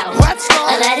clear it out.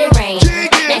 I let it rain.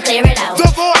 I clear it out.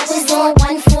 I was on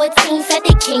 114th at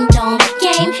the Kingdom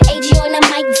game. AG on the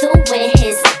mic doing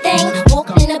his thing.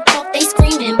 Walked in the park, they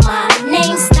screaming my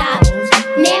name. Stop.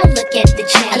 Now look at the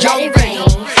chain. I let it rain.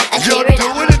 I clear it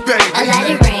out. I let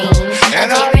it rain. I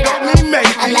clear it out.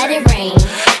 I let it rain.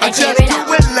 I clear it out.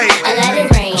 I let it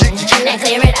rain. I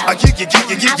clear it out. I was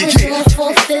doing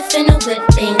 4/5 in a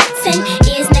whipping. 10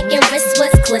 ears, neck, and wrist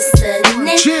was glistening.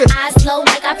 Eyes low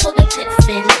like I pulled a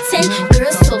piffin. 10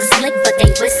 girls talk slick, but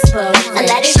they whisper. I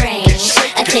let it rain.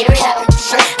 I clear it out.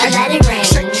 I let it rain.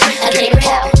 I clear it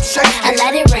out. I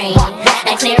let it rain.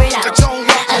 I clear it out.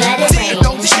 I let it rain.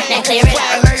 I clear it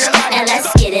out. And let's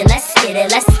get it. Let's get it.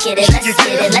 Let's get it. Let's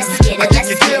get it. Let's get it. Let's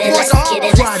get it. Let's get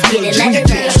it. Let's get it. Let it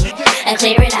rain. I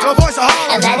clear it out.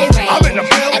 I let it rain.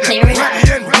 I clear it out.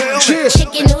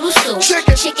 Chicken noodle soup.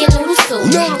 Chicken noodle soup.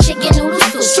 Chicken noodle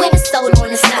soup with a soda on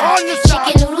the side.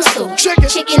 Chicken noodle soup.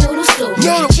 Chicken noodle soup.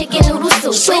 Chicken noodle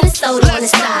soup with a soda on the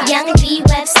side. Young D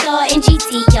Web Star and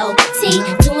GTO. T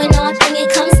doing our thing,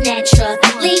 it comes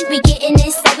naturally. We getting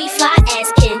this, so we fly as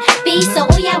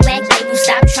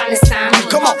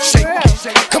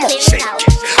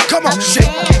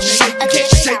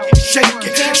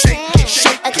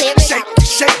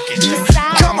shake it.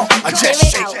 Come on, I just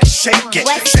shake it, shake it,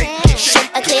 shake it,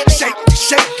 shake it, shake it,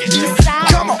 shake it.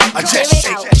 Come on, I just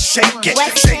shake it, shake it,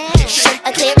 shake it, shake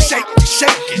it, shake it,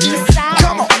 shake it.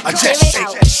 Come on, I just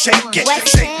shake it, shake it,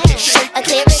 shake it, shake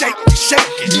it, shake it, shake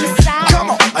it. Come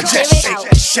on, I just shake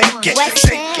it, shake it,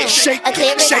 shake it, shake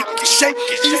it, shake it, shake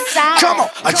it. Come on,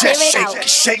 I just shake it,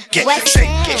 shake it, shake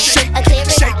it, shake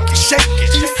it, shake it, shake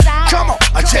it. Come on,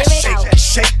 I just shake it,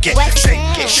 shake it,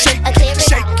 shake it, shake it,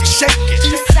 shake it, shake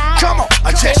it. Come on,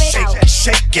 I just shake it,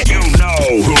 shake it. You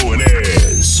know who it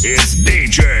is. It's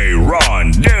DJ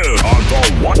Ron Dude on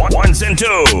the ones and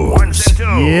twos.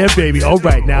 Yeah, baby. All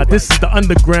right, now this is the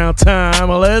underground time.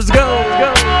 Let's go.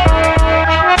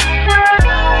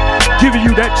 Giving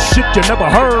you that shit you never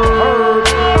heard.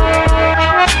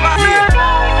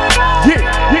 Yeah.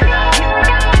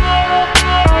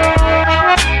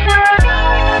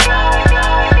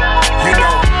 You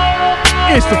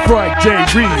know, It's the Friday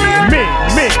remix.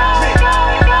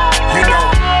 you know,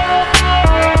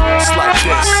 it's like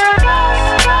this.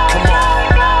 Come on.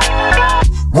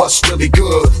 What's really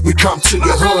good? We come to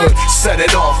your hood, set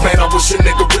it off, man. I wish a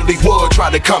nigga really would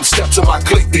try to come step to my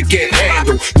clique to get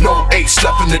handled. No ace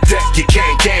left in the deck, you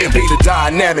can't gamble. Be the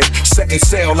dynamic, setting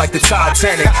sail like the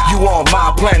Titanic. You on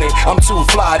my planet, I'm too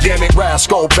fly, damn it.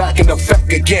 Rascal back in effect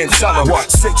again. Tell 'em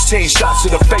what? 16 shots to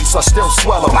the face, I still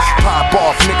swell 'em. Pop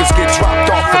off, niggas get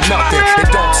dropped off for nothing. It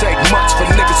don't take much for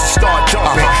niggas to start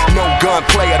dumping. No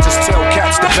gunplay, I just tell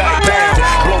cats to back down.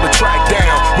 Blow the track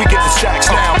down, we get the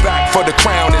stacks now. Back for the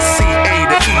crown is CA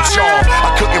to each y'all.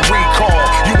 I couldn't recall,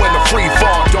 you in the free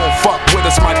fall. Don't fuck with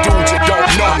us, my dude, you don't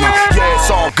know me. Yeah, it's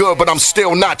all good, but I'm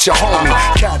still not your homie.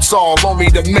 Cats all on me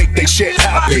to make they shit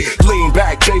happen. Lean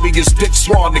back, baby, it's Dick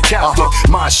Swan the captain.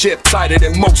 My shit tighter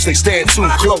than most, they stand too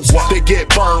close. They get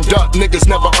burned up, niggas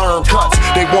never earn cuts.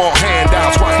 They want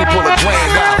handouts, watch me pull a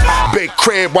grand out. Big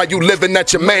crib while you living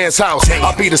at your man's house.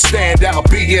 I be the standout,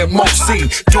 BMOC.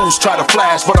 Dudes try to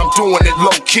flash, but I'm doing it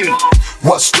low key.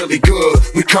 What's really good?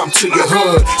 We come to your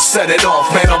hood, set it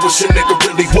off, man. I wish a nigga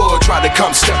really would try to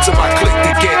come step to my clique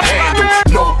to get handled.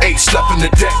 No ace left in the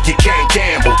deck, you can't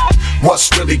gamble. What's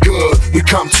really good? We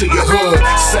come to your hood,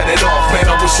 set it off, man.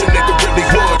 I wish a nigga really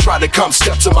would try to come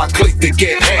step to my clique to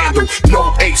get handled.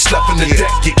 No ace left in the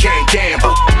deck, you can't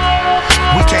gamble.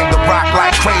 We came to rock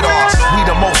like Kratos. We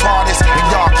the most hardest, and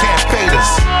y'all can't fade us.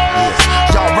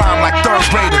 Y'all rhyme like third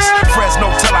graders.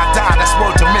 Fresno till I die, that's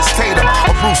word to Miss Tatum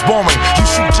or Bruce Bowman. You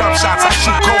shoot jump shots, I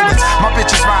shoot Colins. My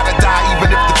bitches ride or die,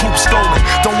 even if the coup's stolen.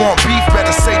 Don't want beef,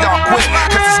 better say y'all quit.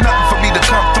 Cause it's nothing for me to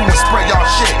come through and spray y'all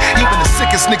shit. Even the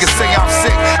sickest niggas say I'm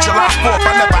sick. July 4th,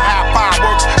 I never had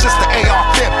fireworks, just the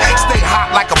AR-5. Stay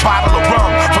hot like a bottle of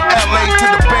rum. From LA to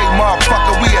the Bay,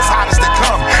 motherfucker, we as hot as they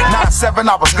come. 9-7,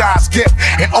 I was God's gift.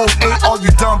 In 08, all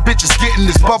you dumb bitches getting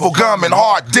this bubble gum and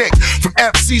hard dick. From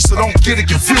FC, so don't get it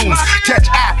confused. Catch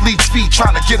athletes' feet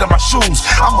trying to get in my shoes.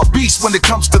 I'm a beast when it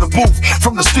comes to the booth.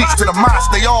 From the streets to the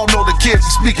mosque, they all know the kids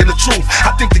are speaking the truth.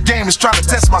 I think the game is trying to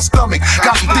test my stomach.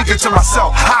 Got me thinking to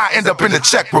myself, how I end up in the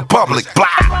Czech Republic. Blah.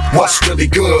 What's really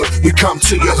good? We come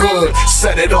to your hood,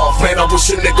 set it off, man. I wish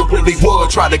a nigga really would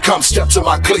try to come step to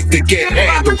my clique to get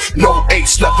handled. No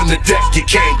ace left in the deck, you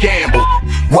can't gamble.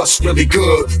 What's really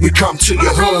good? We come to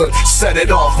your hood, set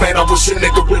it off, man. I wish a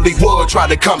nigga really would try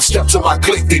to come step to my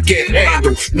clique to get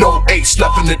handled. No ace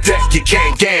left in the deck, you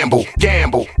can't gamble.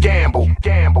 Gamble, gamble,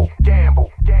 gamble,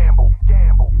 gamble, gamble,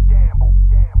 gamble, gamble,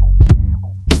 gamble.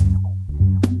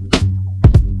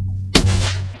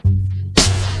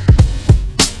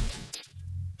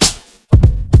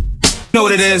 Know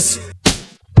what it is.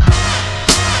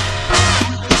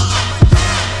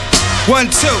 1,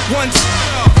 2, 1, 2,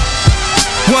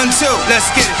 1, 2, let's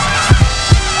get it.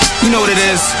 You know what it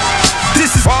is.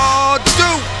 This is all do.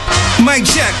 Mic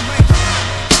check.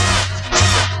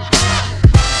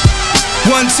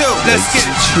 1, 2, let's get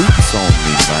it.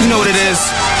 You know what it is.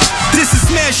 This is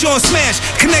smash on smash.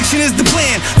 Connection is the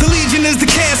plan. The Legion is the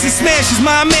cast, and Smash is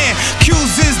my man.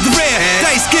 Q's is the rare.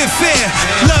 Dice get fair.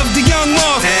 Love the young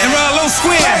Moth and Rollo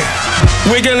Square.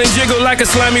 Wiggle and jiggle like a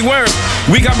slimy worm.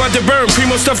 We got about to burn.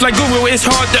 Primo stuff like Google, it's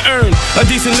hard to earn. A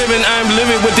decent living, I'm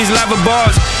living with these lava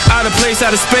bars. Out of place,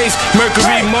 out of space,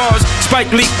 Mercury, Mars.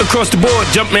 Spike leap across the board.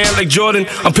 Jump man like Jordan.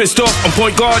 I'm pissed off, I'm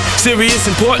point guard. Serious,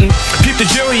 important. Peep the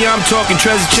jury, I'm talking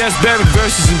treasure chest, buried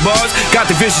verses and bars.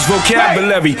 Got the vicious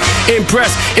vocabulary. Impress,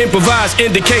 improvise,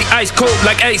 indicate. Ice cold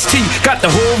like iced tea. Got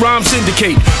the whole rhyme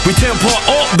syndicate. We tear apart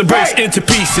all the breaks into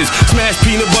pieces. Smash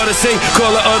peanut butter, sing, call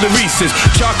it other Reese's.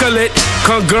 Chocolate,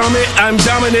 conglomerate, I'm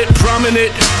dominant, prominent.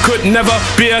 Could never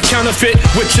be a counterfeit.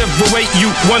 Whichever way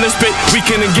you wanna spit, we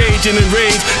can engage and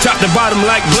enrage. top to bottom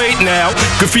like Blade now.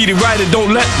 Graffiti writer,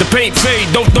 don't let the paint fade.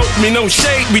 Don't me no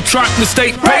shade, we try to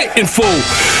stay paid in full.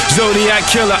 Zodiac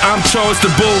killer, I'm charged the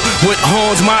bull. With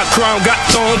horns, my crown got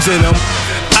thorns in them.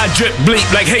 I drip bleak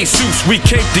like Jesus, we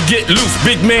came to get loose.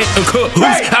 Big man and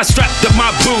cahoots, I strapped up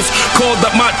my boots, called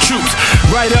up my troops.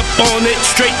 Right up on it,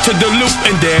 straight to the loop,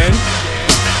 and then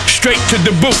straight to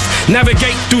the booth.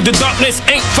 Navigate through the darkness,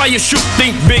 ain't fire shoot.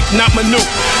 Think big, not maneuver.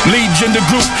 Legion the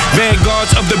group,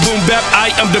 vanguards of the boom bap. I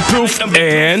am the proof,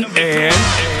 and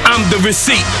I'm the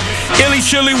receipt. Illy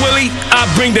chilly willy, I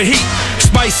bring the heat.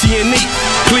 Spicy and neat,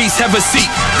 please have a seat.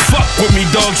 Fuck with me,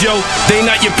 dogs, yo, they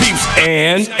not your peeps.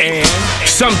 And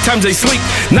sometimes they sleep.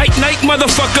 Night,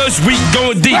 motherfuckers, we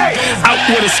going deep. Out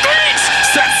with a scratch,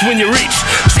 straps when you reach.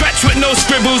 Scratch with no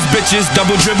scribbles, bitches,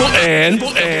 double dribble. And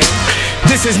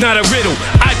this is not a riddle.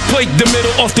 I played the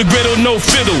middle off the griddle, no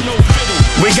fiddle.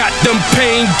 We got them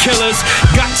painkillers,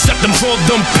 got something for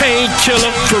them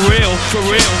painkiller. For real,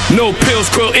 no pills,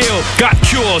 grow ill. Got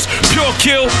cures, pure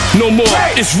kill, no more.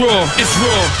 It's raw.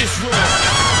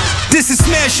 This is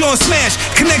smash on smash,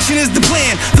 connection is the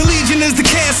plan. The Legion is the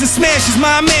cast and Smash is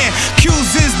my man.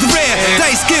 Q's is the rare,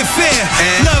 dice get fair.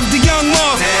 Love the young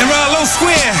Marv and Rollo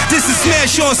Square. This is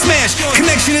smash on smash,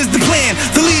 connection is the plan.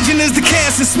 The Legion is the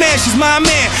cast and Smash is my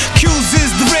man. Q's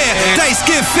is the rare, dice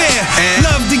get fair.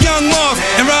 Love the young Marv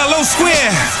and Rollo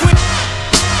Square.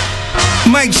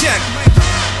 Mic check.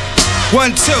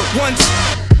 1, 2.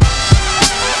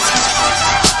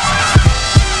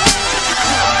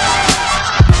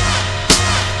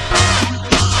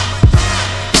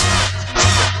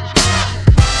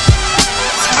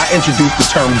 Introduce the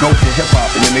term GOAT to hip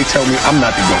hop, and then they tell me I'm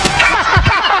not the GOAT.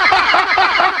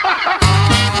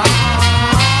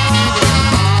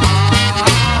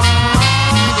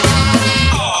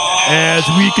 As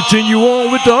we continue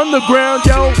on with the underground,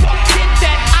 yo.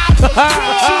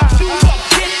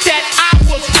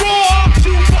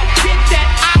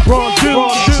 Wrong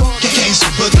dude.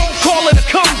 Don't call it a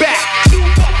comeback.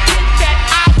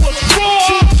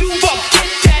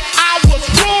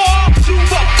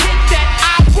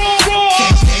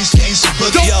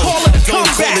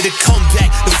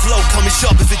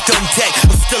 Sharp as a dumb tech.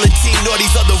 I'm still a teen, all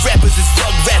these other rappers is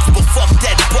rug rats. But fuck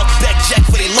that, buck back, jack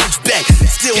for they lunch back.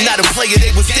 Still not a player,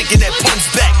 they was thinking that punch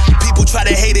back. People try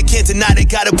to hate it, can't deny they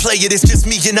gotta play it. It's just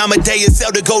me and I'm a day, it's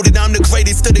Elder Golden, I'm the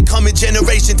greatest of the coming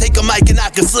generation. Take a mic and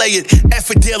I can slay it. F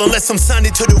a deal unless I'm signed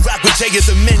into the rock with Jay as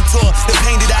a mentor. The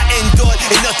pain that I endured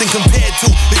ain't nothing compared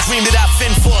to the dream that I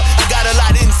fend for. I got a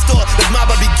lot in store, the mob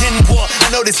I begin war.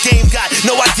 I know this game got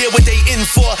no idea what they in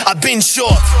for. I've been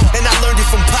short, and I learned it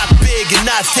from Pop Big and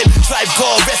Nas Tip. Tribe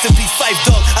Call, rest in peace, Fife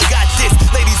Dog. I got this,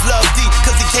 ladies love D,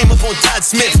 cause he came up on Todd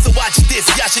Smith. So watch this,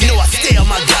 y'all should know I stay on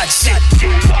my God shit.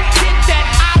 Get that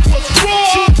I was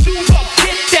raw.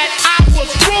 Get that I was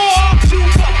raw.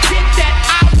 Get that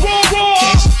I was raw.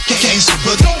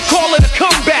 But don't call it a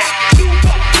comeback. Get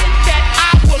that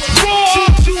I was raw.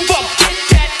 Get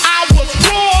that I was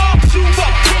raw.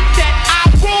 Get that I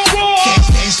was raw.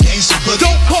 But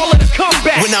don't call it a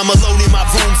comeback. When I'm alone in my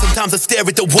room, sometimes I stare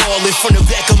at the wall. In front of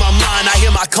back of my mind, I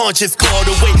hear my conscience call.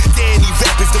 The way Danny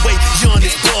rap is the way John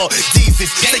is ball. Jesus,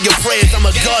 say your prayers, I'm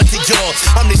a god to y'all.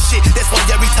 I'm the shit, that's why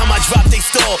every time I drop they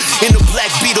stall. In the black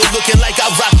Beetle looking like I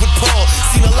rock with Paul.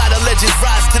 Seen a lot of legends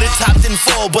rise to the top then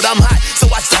fall. But I'm hot, so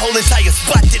watch the whole entire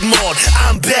spot get mauled.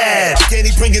 I'm bad.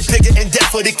 Danny bring it bigger and death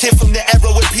for the kid from the era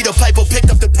when Peter Piper picked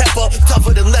up the pepper.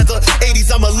 Tougher than leather, 80s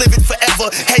I'ma live it forever.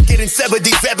 Head getting severed,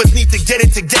 these rappers need to get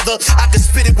it together. I can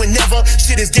spit it whenever,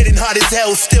 shit is getting hard as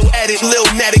hell. Still at it, Lil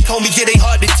Matic, homie, it ain't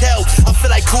hard to tell. I feel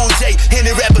like Cool J,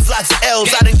 handing rappers lots of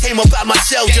L's. I done came up out my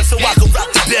shell just so I could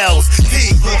rock the bells.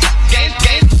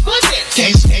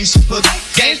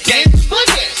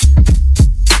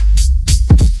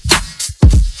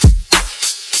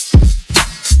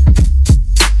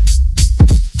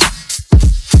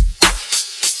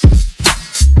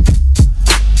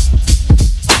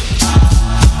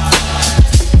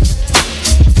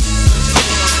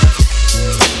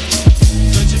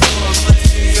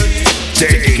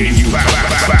 Taking you back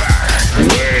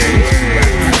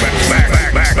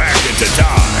into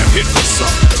time. Hit the song.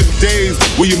 To the days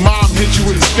where your mom hit you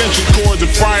with extension cords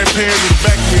and frying pans in the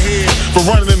back of your head for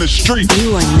running in the street.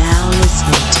 You are now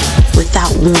listening to Without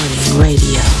Warning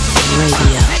Radio.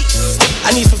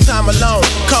 I need some time alone.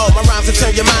 Cold, my rhymes will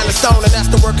turn your mind to stone. And that's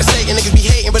the work of Satan. Niggas be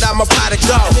hating, but I'm a pot of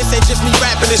gold. And this ain't just me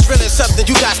rapping, it's really something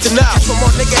you got to know. Catch one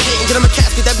more nigga hating, get him a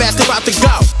casket, that bastard about to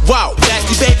go. Whoa,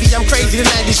 nasty baby, I'm crazy, the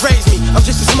 90s raised me. I'm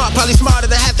just as smart, probably smarter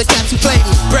than half the cats who played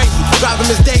me. Crazy, driving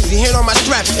Miss Daisy, hand on my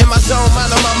strap. In my zone,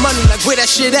 mind on my money like where that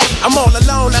shit at? I'm all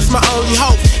alone, that's my only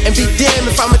hope. And be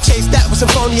damned if I'ma chase that with some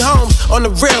phony homes. On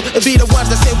the real, it be the ones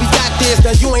that say we got this.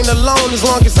 Now you ain't alone as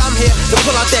long as I'm here. To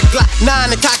pull out that Glock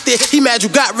 9 and cock this. He mad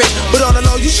you got rich, but on the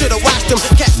low you should've watched him.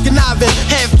 Cats conniving,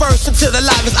 head first into the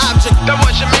livest object. That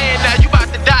was your man, now you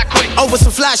about to die quick. Over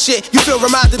some fly shit, you feel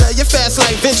reminded of your fast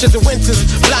life ventures and winters.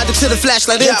 Blinded to the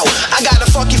flashlight. Yo, I got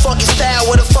a funky style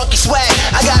with a funky swag.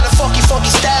 I got a funky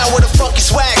style with a funky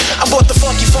swag. I bought the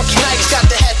funky Nikes, got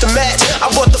the hat to match. I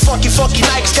bought the funky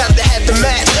Nikes, got the hat to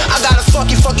match. I got a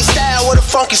funky style with a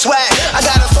funky swag. I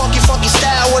got a funky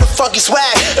style with a funky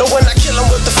swag. And when I kill 'em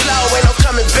with the flow, ain't no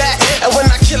coming back. And when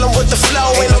I kill 'em with the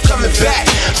flow, ain't no coming back.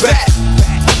 Back.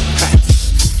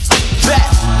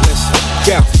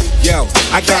 Yo,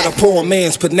 I got a poor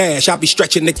man's panache. I be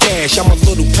stretching the cash. I'm a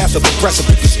little passive aggressive.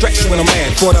 You can stretch when I'm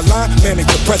mad. For the line, manic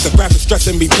depressive. Rappers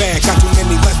stressing me bad. Got too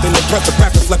many less than impressive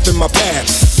rappers left in my path.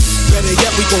 Better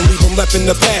yet, we gon' leave them left in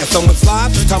the past. Someone's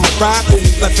live, time I ride, boom,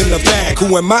 left in the bag.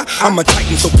 Who am I? I'm a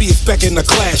titan, so be expecting a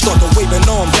clash. Start to waving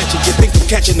arms at you think I'm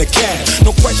catching a cab.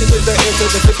 No question is the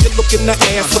answer, that if you look in the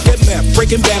ass, look at meth,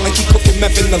 breaking bad like he cooking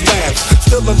meth in the lab.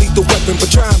 Still a lethal weapon, but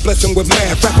try and bless him with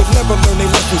math. Rappers never learn they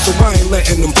lesson, so I ain't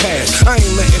letting them pass. I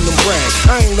ain't letting them brag,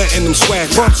 I ain't letting them swag.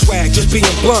 Bump swag, just being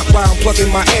blunt while I'm plugging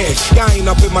my ass. Y'all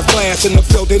ain't up in my class in the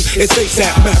building, it's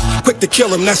ASAP map. Quick to kill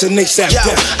him, that's an ASAP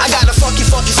death. I got a funky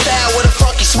style with a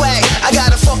funky swag. I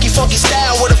got a funky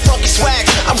style with a funky swag.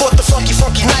 I bought the funky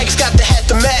Nikes, got the hat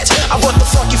to match. I bought the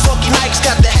funky Nikes,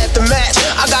 got the hat to match.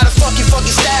 I got a funky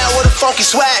style with a funky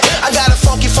swag. I got a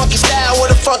funky style with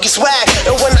a funky swag.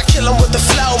 And when I kill 'em with the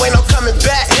flow, ain't no coming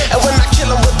back. And when I kill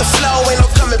 'em with the flow, ain't no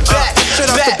coming back. Straight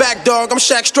off the back, dog, I'm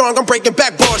Shaq Strong, I'm breaking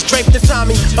backboards, draped in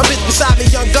Tommy. My bitch beside me,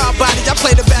 young guard body. I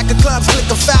play the back of clubs, click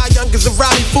a foul, young as a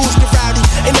rowdy, fools get rowdy.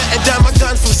 Ain't nothing done, my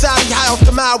guns from Saudi, high off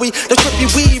the Maui. The trippy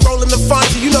weed, rolling the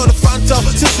Fonto, you know the Fonto.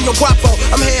 Sissy Guapo,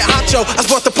 I'm head honcho, I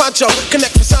sport the poncho.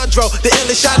 Connect with Sandro, the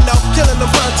illish I know, killing the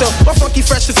pronto. My funky,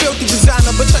 fresh, and filthy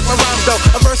designer, but check my rhymes though.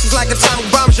 A verse is like atomic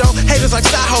bombs, yo. Haters like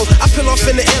side hoes, I peel off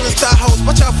in the illest star hoes.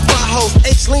 Watch out for potholes,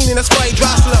 H leaning, that's why he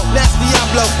dry slow. Nasty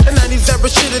Diablo, the 90s ever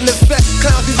shit in this flesh.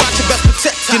 Clowns be watching, best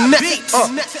protect your neck.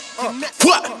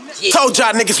 What? Told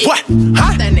y'all niggas what?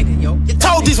 Huh? That nigga, yo.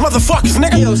 Told these motherfuckers,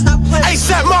 nigga. Yo, stop playing.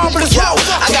 ASAP Mob with his yo.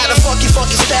 I got a funky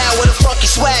style with a funky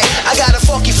swag. I got a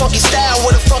funky style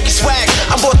with a funky swag.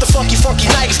 I bought the funky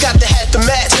Nikes, got the hat to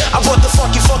match. I bought the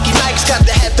funky Nikes, got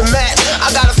the hat to match.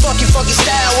 I got a funky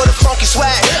style with a funky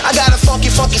swag. I got a funky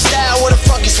style with a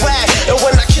funky swag. And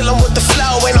when I kill 'em with the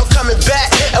flow, ain't no coming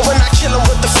back. And when I kill 'em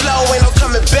with the flow, ain't no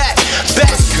coming back.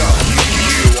 Let's go.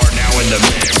 You are now in the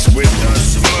mix with the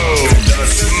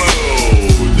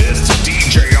smoothest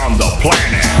DJ on the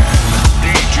planet,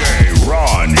 DJ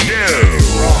Ron New.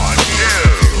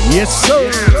 Yes,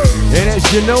 sir. And as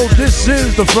you know, this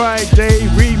is the Friday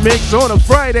remix on a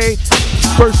Friday.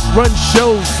 First run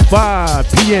shows 5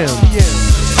 p.m.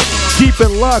 Keep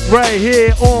it locked right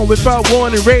here on Without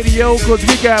Warning Radio, because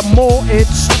we got more in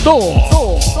store.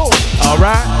 All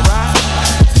right.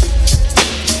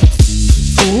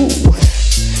 Ooh,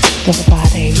 the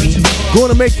Friday remix.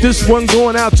 Gonna make this one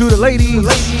going out to the ladies.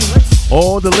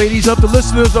 All the ladies of the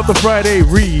listeners of the Friday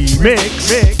remix.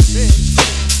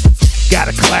 Got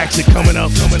a classic coming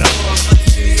up.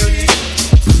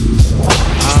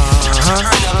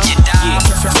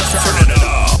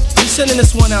 I'm sending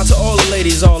this one out to all the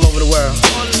ladies all over the world.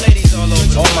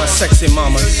 All my sexy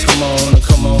mamas, come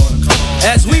on.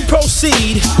 As we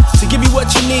proceed to give you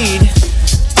what you need.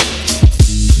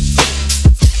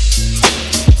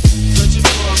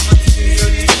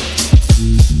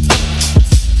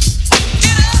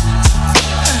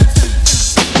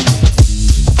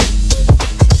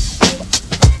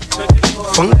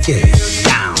 Funky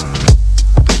down.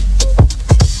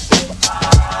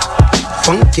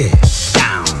 Funky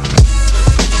down.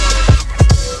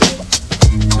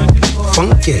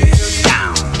 Funky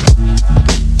down.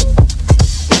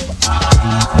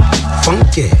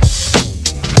 Funky.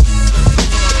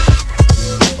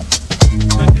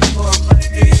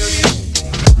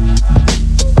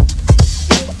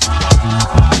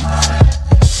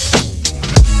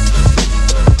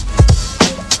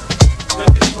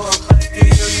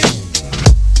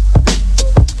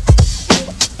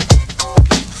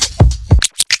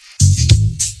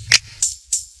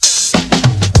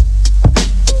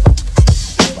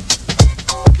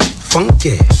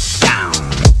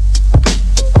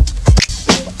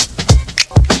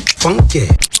 Funky down. Funky.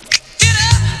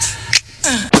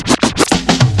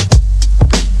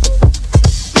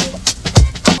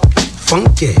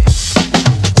 Funky.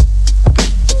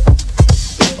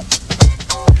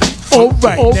 All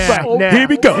right, now, here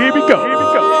we go.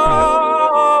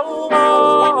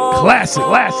 Classic.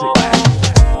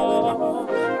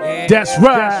 That's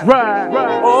right.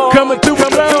 Coming through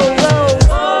from low.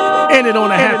 End it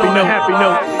on a happy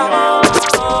note.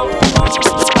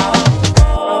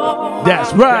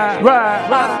 That's right.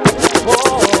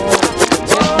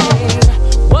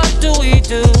 What do we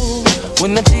do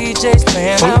when the DJ's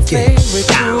playing our favorite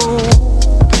tune?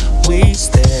 We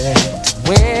stand to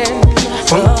win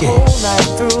the whole night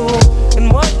through.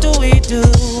 And what do we do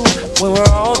when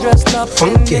we're all dressed up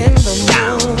and in the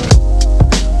mood?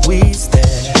 We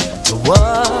stand to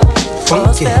what?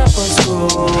 A step of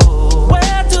school.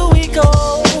 Where do we go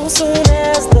soon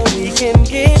as the weekend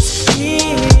gets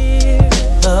here?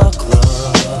 The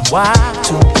club. Why?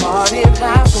 To party and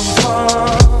have some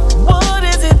fun. What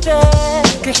is it that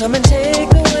can come and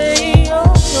take away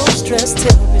all your stress?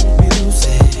 Tell me.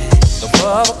 Music. The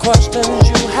other questions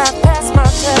you have passed my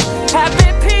test.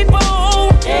 Happy people.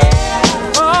 Yeah.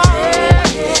 Oh yeah.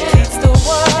 Keeps the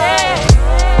world.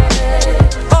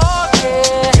 Oh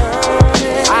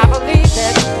yeah. I believe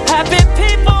that happy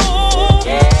people.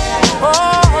 Yeah. Oh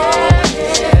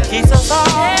yeah. Keeps us all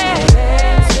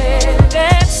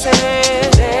dancing.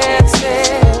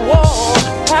 Whoa.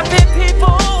 Happy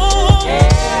people.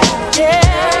 Yeah.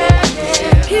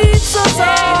 Keeps us all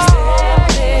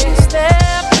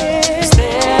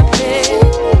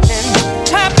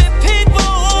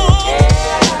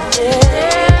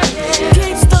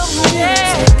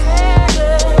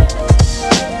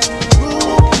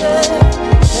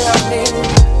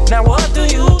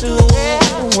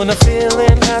when a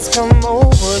feeling has come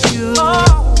over you,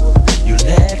 you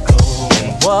let go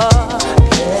and what?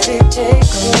 Let it take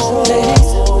control.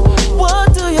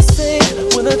 What do you say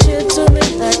when a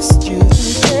gentleman asks you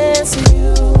to dance?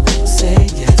 You say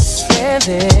yes, and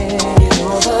then get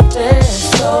on the dance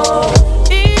floor.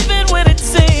 Even when it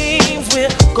seems we're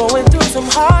going through some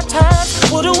hard times,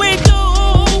 what do we do?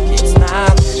 It's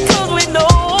not because we know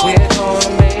we're gonna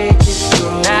make it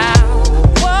through now.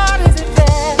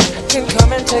 Can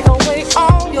come and take away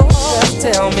all your stress.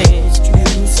 Tell me it's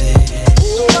music.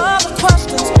 All the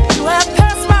questions you have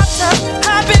passed my test.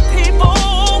 Happy people.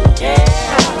 Yeah.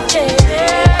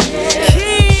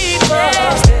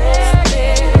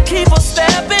 Keep us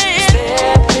stepping.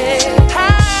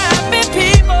 Happy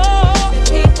people.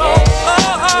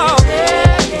 Oh.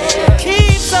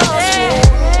 Keeps us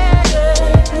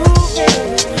moving.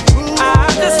 I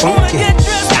just wanna get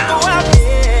dressed. Go out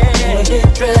there. Wanna get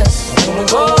dressed. Wanna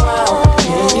go out.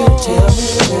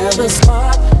 The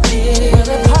spot is where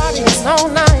the party's all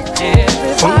night.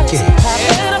 Everybody's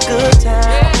having a good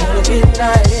time. Wanna get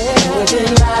live, wanna get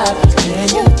live. Can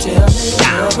you tell me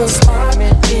where the spot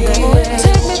is?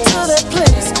 Take me to that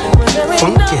place where there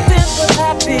ain't nothing but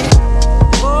happy.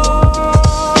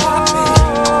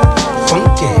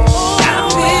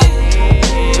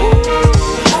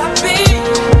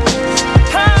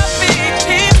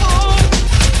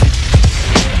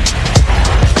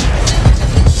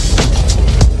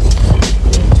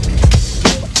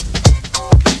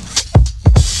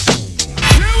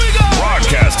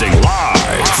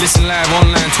 Listen live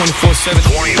online 24/7.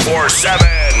 24/7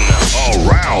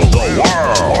 around the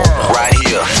world. Right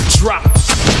here. Drop.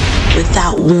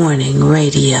 Without warning,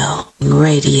 radio.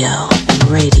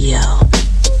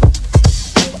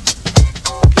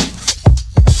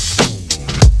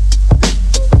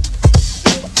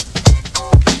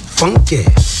 Funky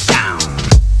down.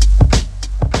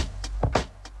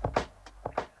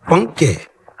 Funky.